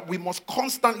that we must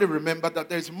constantly remember that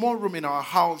there's more room in our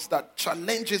house that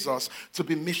challenges us to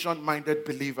be mission-minded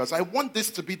believers. I want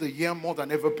this to be the year more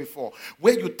than ever before,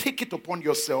 where you take it upon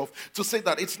yourself to say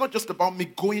that it's not just about me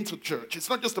going to church. It's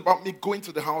not just about me going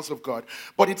to the house of God,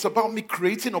 but it's about me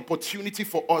creating opportunity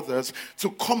for others to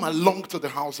come along to the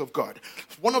house of God.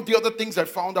 One of the other things I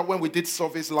found out when we did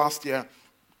surveys last year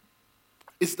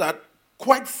is that,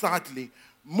 quite sadly,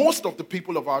 most of the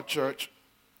people of our church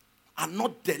are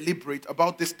not deliberate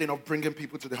about this thing of bringing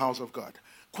people to the house of God.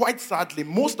 Quite sadly,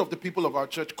 most of the people of our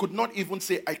church could not even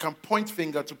say, I can point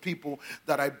finger to people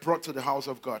that I brought to the house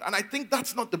of God. And I think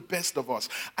that's not the best of us.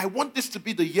 I want this to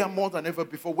be the year more than ever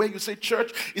before, where you say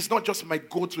church is not just my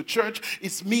go-to church.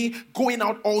 It's me going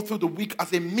out all through the week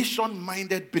as a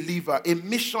mission-minded believer,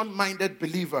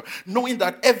 knowing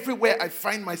that everywhere I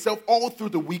find myself all through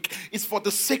the week is for the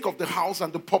sake of the house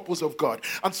and the purpose of God.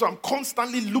 And so I'm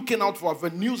constantly looking out for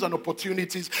avenues and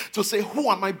opportunities to say, who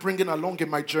am I bringing along in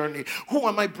my journey? Who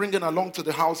am I bringing along to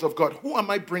the house of God? Who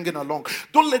am I bringing along?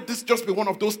 Don't let this just be one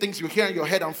of those things you hear in your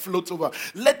head and float over.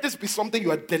 Let this be something you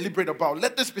are deliberate about.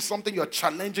 Let this be something you are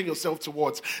challenging yourself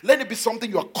towards. Let it be something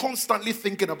you are constantly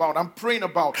thinking about and praying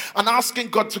about and asking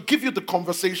God to give you the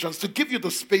conversations, to give you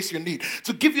the space you need,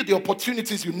 to give you the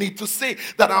opportunities you need to say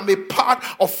that I'm a part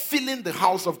of filling the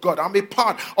house of God. I'm a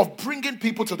part of bringing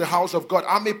people to the house of God.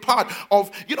 I'm a part of,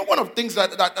 one of the things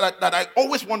that I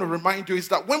always want to remind you is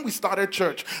that when we started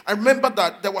church, I remember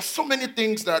that there were so many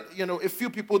things that, a few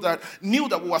people that knew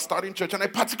that we were starting church. And I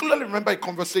particularly remember a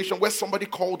conversation where somebody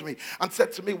called me and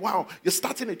said to me, wow, you're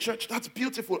starting a church. That's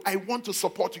beautiful. I want to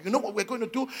support you. You know what we're going to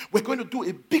do? We're going to do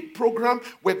a big program.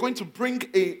 We're going to bring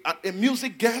a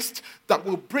music guest that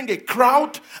will bring a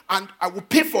crowd, and I will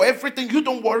pay for everything. You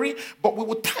don't worry, but we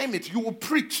will time it. You will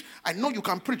preach. I know you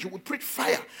can preach. You will preach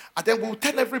fire. And then we will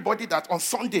tell everybody that on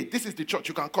Sunday, this is the church.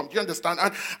 You can come. Do you understand?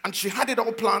 And she had it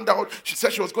all planned out. She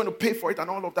said she was going to pay for it and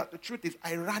all of that. The truth is,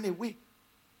 I ran away.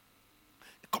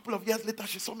 A couple of years later,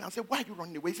 she saw me and said, why are you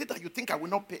running away? Is it that you think I will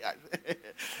not pay?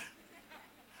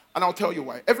 And I'll tell you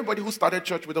why. Everybody who started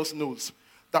church with us knows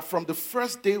that from the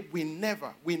first day, we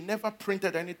never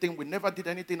printed anything. We never did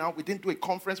anything out. We didn't do a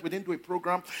conference. We didn't do a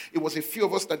program. It was a few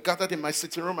of us that gathered in my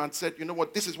sitting room and said, you know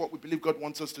what, this is what we believe God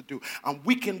wants us to do. And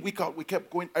week in, week out, we kept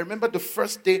going. I remember the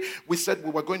first day we said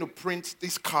we were going to print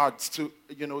these cards to,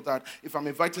 that if I'm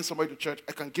inviting somebody to church,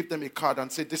 I can give them a card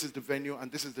and say, this is the venue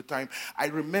and this is the time. I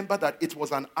remember that it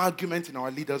was an argument in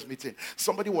our leaders meeting.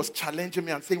 Somebody was challenging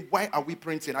me and saying, why are we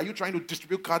printing? Are you trying to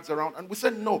distribute cards around? And we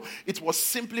said, no, it was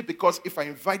simply because if I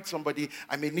invite somebody,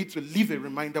 I may need to leave a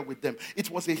reminder with them. It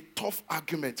was a tough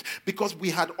argument because we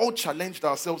had all challenged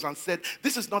ourselves and said,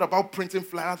 this is not about printing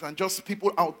flyers and just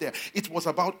people out there. It was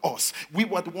about us. We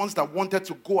were the ones that wanted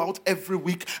to go out every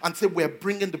week and say we're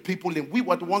bringing the people in. We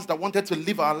were the ones that wanted to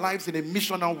live our lives in a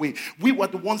missional way. We were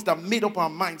the ones that made up our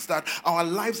minds that our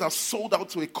lives are sold out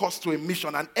to a cause, to a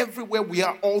mission, and everywhere we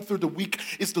are all through the week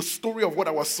is the story of what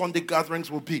our Sunday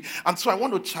gatherings will be. And so I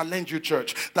want to challenge you,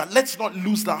 church, that let's not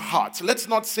lose that heart. Let's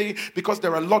not say because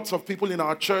there are lots of people in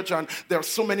our church and there are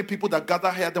so many people that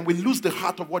gather here, then we lose the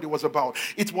heart of what it was about.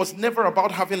 It was never about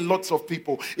having lots of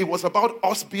people. It was about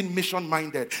us being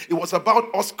mission-minded. It was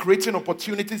about us creating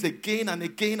opportunities again and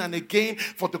again and again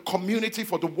for the community,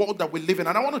 for the world that we live in.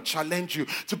 And I want to challenge you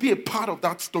to be a part of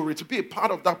that story, to be a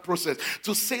part of that process,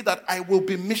 to say that I will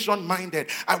be mission-minded.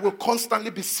 I will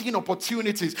constantly be seeing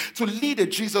opportunities to lead a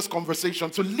Jesus conversation,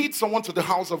 to lead someone to the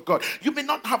house of God. You may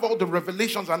not have all the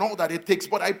revelations and all that it takes,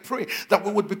 but I pray that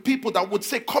we would be people that would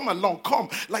say, come along, come.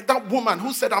 Like that woman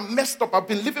who said, I'm messed up. I've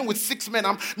been living with 6 men.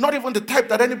 I'm not even the type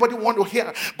that anybody want to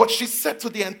hear. But she said to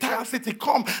the entire city,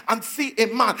 come and see a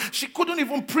man. She couldn't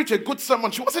even preach a good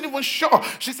sermon. She wasn't even sure.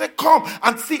 She said, come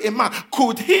and see a man.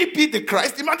 Could he be the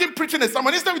Christ? Imagine preaching a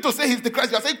sermon. Instead of to say he's the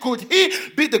Christ, you are saying, could he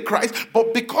be the Christ?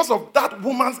 But because of that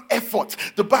woman's effort,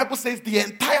 the Bible says the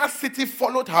entire city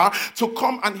followed her to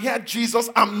come and hear Jesus,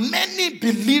 and many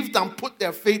believed and put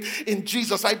their faith in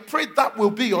Jesus. I pray that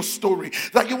will be your story.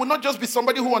 That you will not just be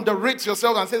somebody who underrates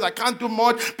yourself and says, I can't do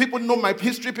much. People know my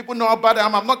history. People know how bad I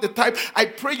am. I'm not the type. I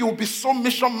pray you will be so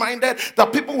mission-minded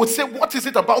that people will say, what is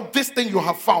it about this thing you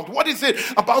have found? What is it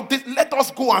about this? Let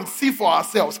us go and see for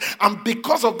ourselves. And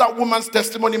because of that woman's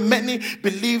testimony, many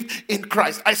believed in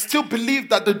Christ. I still believe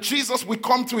that the Jesus we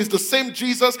come to is the same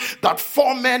Jesus that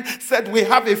 4 men said, we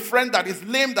have a friend that is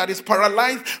lame, that is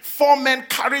paralyzed. 4 men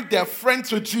carried their friend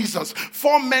to Jesus.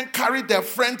 4 men carried their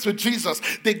friend to Jesus.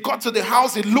 They got to the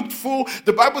house, it looked full.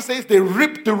 The Bible says they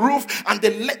ripped the roof and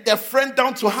they let their friend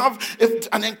down to have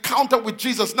an encounter with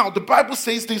Jesus. Now, the Bible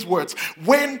says these words.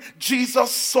 When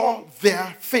Jesus saw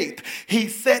their faith, he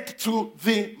said to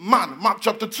the man, Mark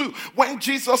chapter 2, when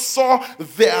Jesus saw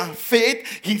their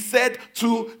faith, he said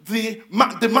to the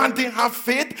man didn't have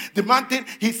faith. The man didn't.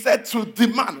 He said to the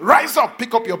man, rise up,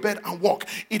 pick up your bed and walk.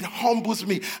 It humbles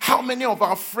me. How many of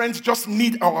our friends just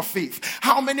need our faith?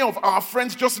 How many of our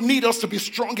friends just need us to be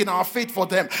strong in our faith for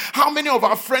them? How many of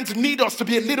our friends need us to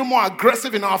be a little more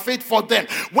aggressive in our faith for them?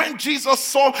 When Jesus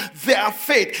saw their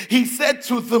faith, he said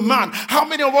to the man, how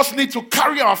many of us need to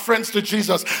carry our friends to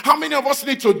Jesus? How many of us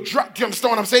need to drag? Do you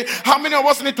understand what I'm saying? How many of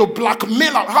us need to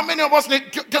blackmail out? How many of us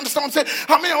need, do you understand what I'm saying?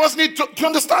 How many of us need to, do you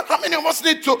understand? How many of us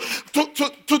need to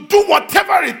do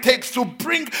whatever it takes to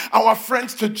bring our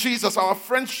friends to Jesus? Our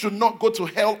friends should not go to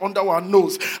hell under our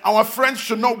nose. Our friends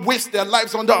should not waste their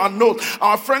lives under our nose.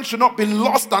 Our friends should not be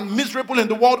lost and miserable in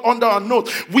the world under our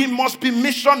nose. We must be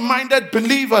mission-minded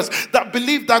believers that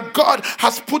believe that God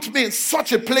has put me in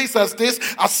such a place as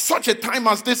this, at such a time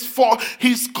as this, for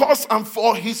his cause and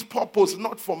for his purpose,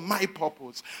 not for my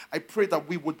purpose. I pray that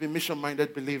we would be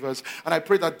mission-minded believers, and I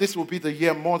pray that this will be the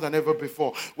year more than ever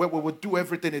before, where we would do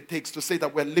everything it takes to say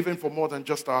that we're living for more than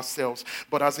just ourselves,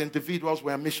 but as individuals,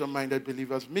 we're mission-minded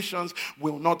believers. Missions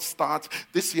will not start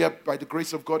this year. By the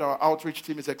grace of God, our outreach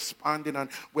team is expanding, and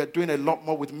we're doing a lot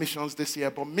more with missions this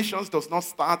year, but missions does not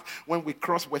start when we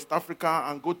cross West Africa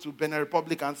and go to Benin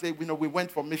Republic and say, we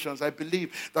went for missions. I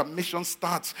believe that mission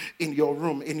starts in your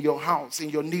room, in your house, in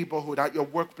your neighborhood, at your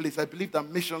workplace. I believe that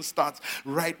mission starts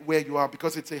right where you are,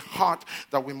 because it's a heart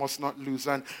that we must not lose.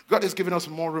 And God has given us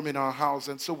more room in our house,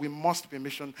 and so we must be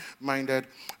mission-minded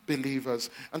believers.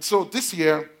 And so this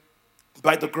year,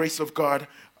 by the grace of God,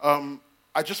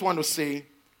 I just want to say,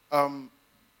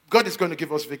 God is going to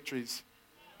give us victories.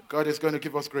 God is going to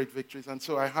give us great victories. And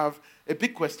so I have a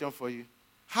big question for you.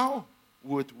 How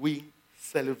would we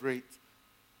celebrate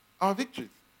our victories?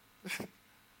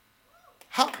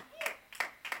 How?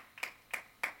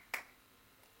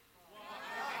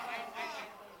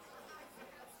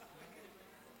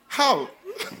 How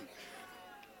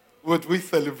would we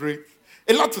celebrate?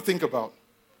 A lot to think about.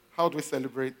 How do we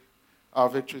celebrate our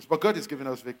victories? But God is giving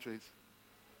us victories.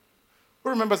 Who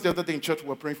remembers the other day in church we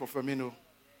were praying for Firmino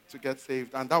to get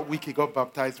saved, and that week he got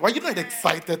baptized? Were you not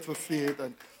excited to see it?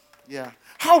 And yeah.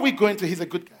 How are we going to? He's a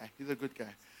good guy. He's a good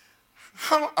guy.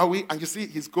 How are we? And you see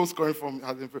his goal scoring form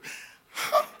has improved.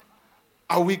 How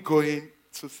are we going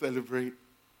to celebrate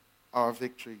our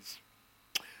victories?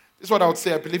 This is what I would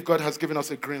say. I believe God has given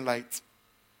us a green light.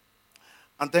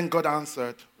 And then God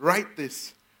answered, write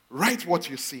this. Write what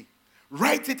you see.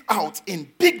 Write it out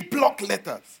in big block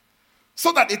letters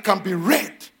so that it can be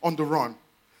read on the run.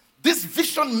 This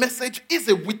vision message is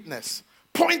a witness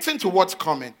pointing to what's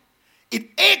coming. It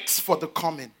aches for the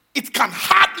coming. It can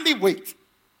hardly wait.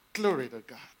 Glory to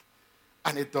God.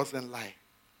 And it doesn't lie.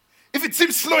 If it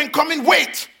seems slow in coming,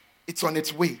 wait. It's on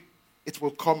its way. It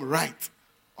will come right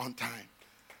on time.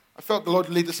 I felt the Lord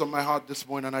laid this on my heart this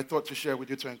morning, and I thought to share with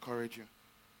you to encourage you.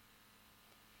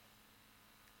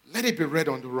 Let it be read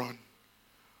on the run.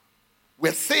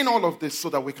 We're saying all of this so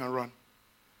that we can run.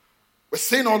 We're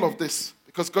saying all of this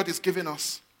because God is giving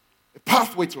us a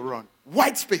pathway to run,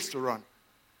 wide space to run.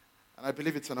 And I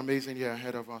believe it's an amazing year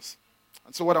ahead of us.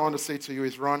 And so what I want to say to you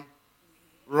is run,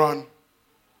 run,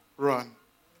 run.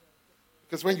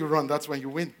 Because when you run, that's when you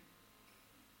win.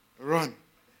 Run.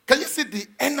 Can you see the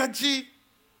energy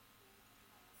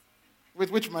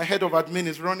with which my head of admin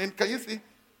is running? Can you see?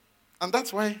 And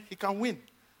that's why he can win.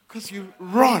 Because you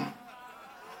run.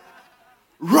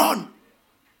 Run.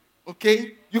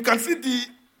 Okay? You can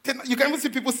even see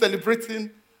people celebrating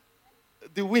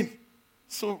the win.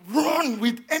 So run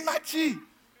with energy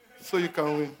so you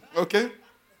can win. Okay?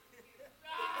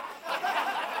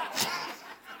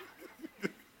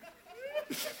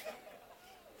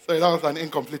 Sorry, that was an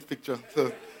incomplete picture.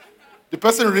 So the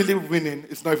person really winning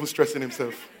is not even stressing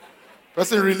himself. The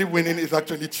person really winning is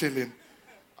actually chilling.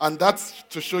 And that's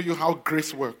to show you how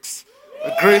grace works.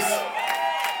 Grace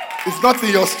is not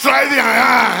in your striving.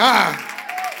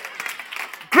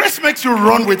 Grace makes you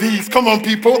run with ease. Come on,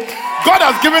 people. God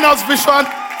has given us vision.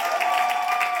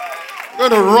 We're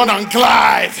going to run and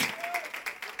glide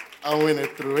and win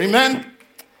it through. Amen?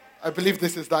 I believe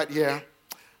this is that year.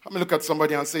 Let me look at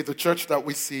somebody and say, the church that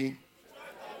we see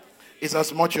is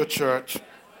as much your church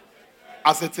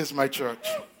as it is my church.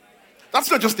 That's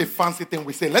not just a fancy thing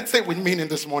we say. Let's say it with meaning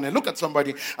this morning. Look at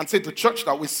somebody and say, the church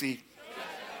that we see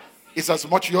is as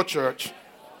much your church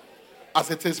as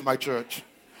it is my church.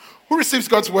 Who receives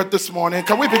God's word this morning?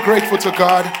 Can we be grateful to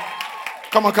God?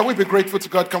 Come on, can we be grateful to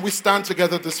God? Can we stand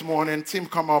together this morning? Team,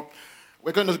 come up.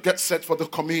 We're going to get set for the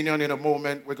communion in a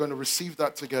moment. We're going to receive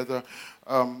that together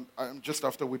just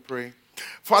after we pray.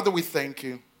 Father, we thank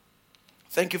you.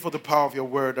 Thank you for the power of your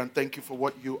word, and thank you for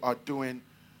what you are doing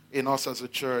in us as a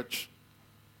church,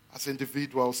 as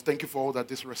individuals. Thank you for all that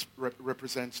this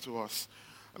represents to us.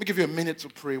 Let me give you a minute to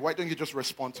pray. Why don't you just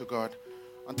respond to God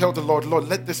and tell the Lord, Lord,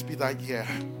 let this be that year.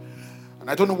 And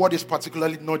I don't know what is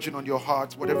particularly nudging on your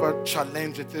heart, whatever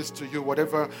challenge it is to you,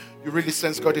 whatever you really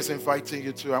sense God is inviting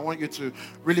you to. I want you to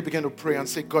really begin to pray and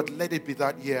say, God, let it be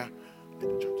that year. Let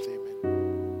the church say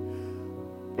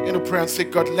amen. Begin to pray and say,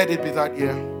 God, let it be that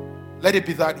year. Let it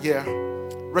be that year.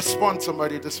 Respond to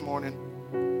somebody this morning.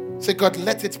 Say, God,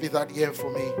 let it be that year for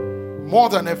me. More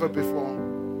than ever before.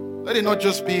 Let it not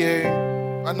just be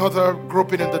another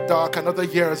groping in the dark, another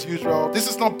year as usual. This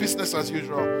is not business as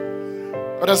usual.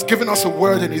 God has given us a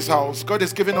word in his house. God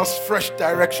has given us fresh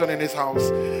direction in his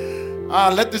house.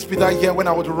 Let this be that year when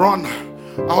I would run.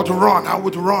 I would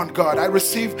run, God. I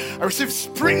receive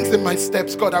springs in my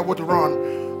steps, God. I would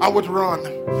run. I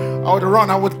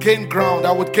would gain ground.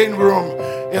 I would gain room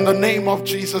in the name of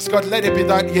Jesus. God, let it be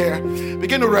that year.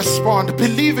 Begin to respond.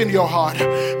 Believe in your heart.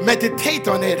 Meditate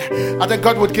on it. And then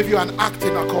God would give you an act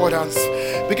in accordance.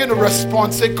 Begin to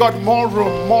respond. Say, God, more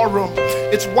room, more room.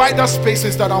 It's wider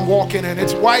spaces that I'm walking in.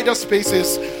 It's wider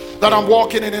spaces that I'm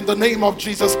walking in the name of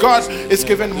Jesus. God is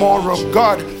giving more room.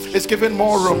 God is giving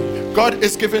more room. God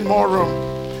is giving more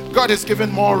room. God is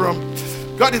giving more room.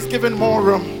 God is giving more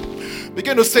room.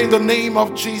 Begin to say in the name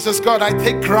of Jesus, God, I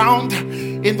take ground.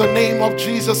 In the name of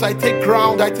Jesus, I take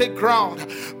ground. I take ground.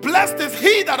 Blessed is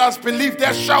he that has believed.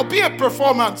 There shall be a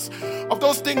performance of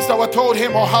those things that were told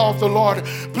him or her of the Lord.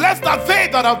 Blessed are they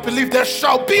that have believed. There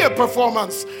shall be a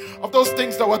performance of those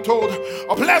things that were told.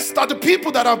 Oh, blessed are the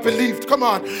people that have believed. Come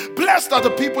on. Blessed are the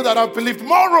people that have believed.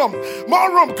 More room,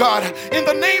 God. In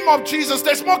the name of Jesus,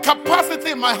 there's more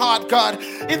capacity in my heart, God.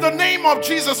 In the name of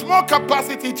Jesus, more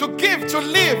capacity to give, to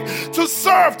live, to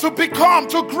serve, to become,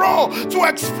 to grow, to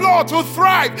explore, to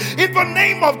thrive. In the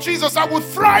name of Jesus, I will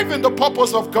thrive in the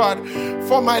purpose of God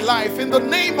for my life. In the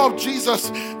name of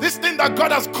Jesus, this thing that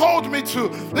God has called me to,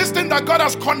 this thing that God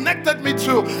has connected me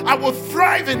to, I will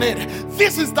thrive in it.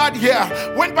 This is that year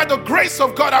when by the grace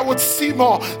of God I would see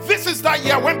more. This is that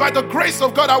year when by the grace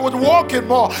of God I would walk in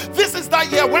more. This is that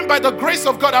year when by the grace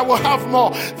of God I will have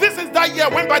more. This is that year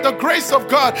when by the grace of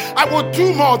God I will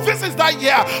do more. This is that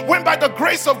year when by the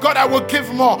grace of God I will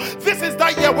give more. This is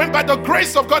that year when by the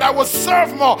grace of God I will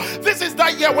serve more. This is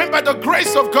that year when by the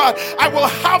grace of God I will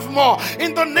have more.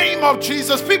 In the name of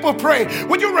Jesus, people pray.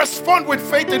 Would you respond with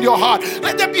faith in your heart?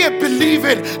 Let there be a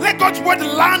believing. Let God's word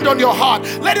land on your heart.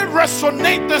 Let it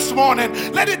resonate this this morning.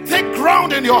 Let it take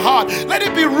ground in your heart. Let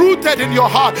it be rooted in your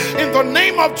heart. In the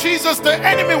name of Jesus, the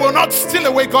enemy will not steal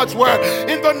away God's word.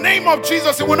 In the name of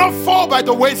Jesus, it will not fall by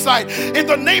the wayside. In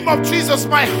the name of Jesus,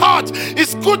 my heart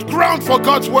is good ground for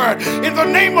God's word. In the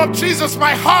name of Jesus,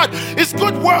 my heart is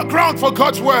good ground for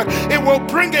God's word. It will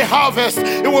bring a harvest.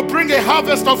 It will bring a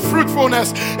harvest of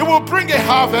fruitfulness. It will bring a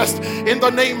harvest in the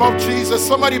name of Jesus.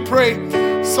 Somebody pray.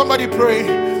 Somebody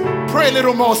pray. Pray a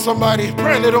little more, somebody.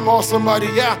 Pray a little more, somebody.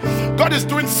 Yeah. God is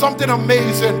doing something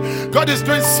amazing. God is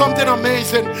doing something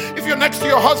amazing. If you're next to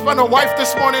your husband or wife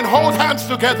this morning, hold hands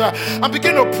together and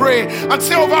begin to pray and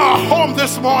say over our home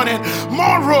this morning,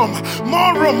 more room,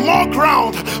 more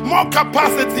ground, more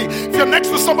capacity. If you're next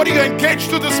to somebody you're engaged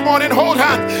to this morning, hold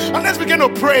hands and let's begin to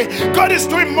pray. God is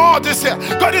doing more this year.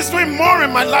 God is doing more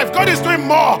in my life. God is doing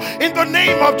more in the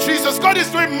name of Jesus. God is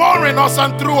doing more in us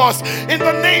and through us in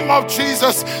the name of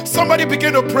Jesus. Somebody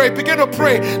begin to pray. Begin to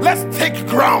pray. Let's take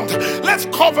ground. Let's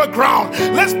cover ground.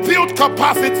 Let's build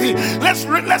capacity. Let's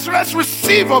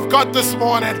receive of God this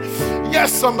morning.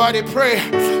 Yes, somebody pray.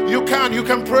 You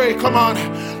can pray. Come on.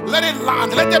 Let it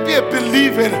land. Let there be a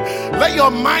believing. Let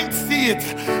your mind see it.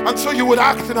 And so you would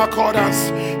act in accordance.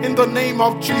 In the name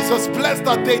of Jesus, bless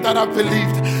that day that I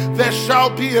believed. There shall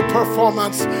be a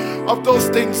performance of those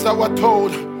things that were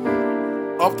told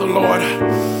of the Lord.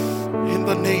 In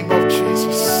the name of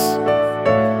Jesus.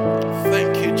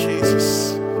 Thank you,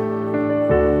 Jesus.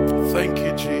 Thank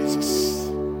you, Jesus.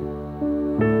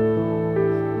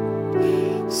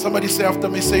 Somebody say after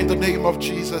me, say in the name of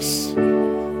Jesus,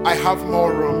 I have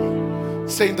more room.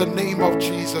 Say in the name of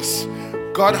Jesus,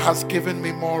 God has given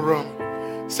me more room.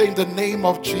 Say in the name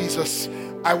of Jesus,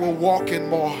 I will walk in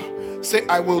more. Say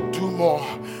I will do more.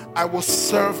 I will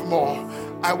serve more.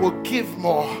 I will give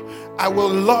more. I will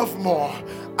love more.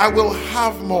 I will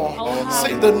have more.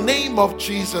 Say in the name of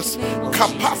Jesus,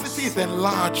 capacity is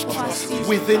enlarged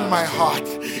within my heart.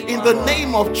 In the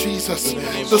name of Jesus,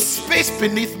 the space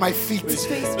beneath my feet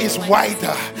is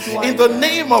wider. In the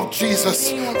name of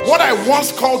Jesus, what I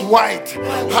once called wide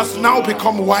has now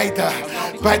become wider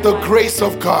by the grace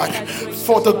of God.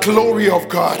 For the glory of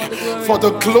God, for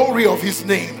the glory of His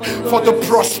name, for the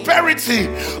prosperity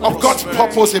of God's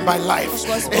purpose in my life.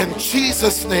 In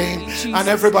Jesus' name. And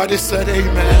everybody said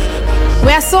amen.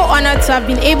 We are so honored to have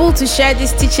been able to share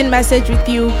this teaching message with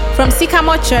you from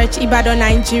Sycamore Church, Ibadan,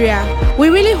 Nigeria. We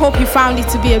really hope you found it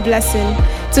to be a blessing.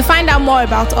 To find out more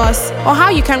about us or how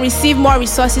you can receive more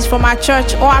resources from our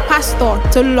church or our pastor,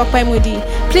 Tolulope Moody,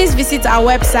 please visit our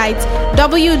website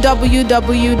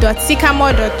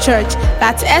www.sycamore.church.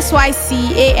 That's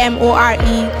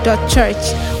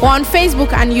SYCAMORE.church. Or on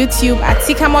Facebook and YouTube at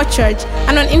Sycamore Church,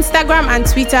 and on Instagram and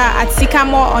Twitter at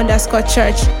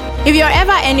Sycamore_church. If you're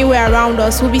ever anywhere around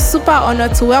us, we'll be super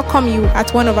honored to welcome you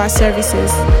at one of our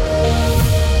services.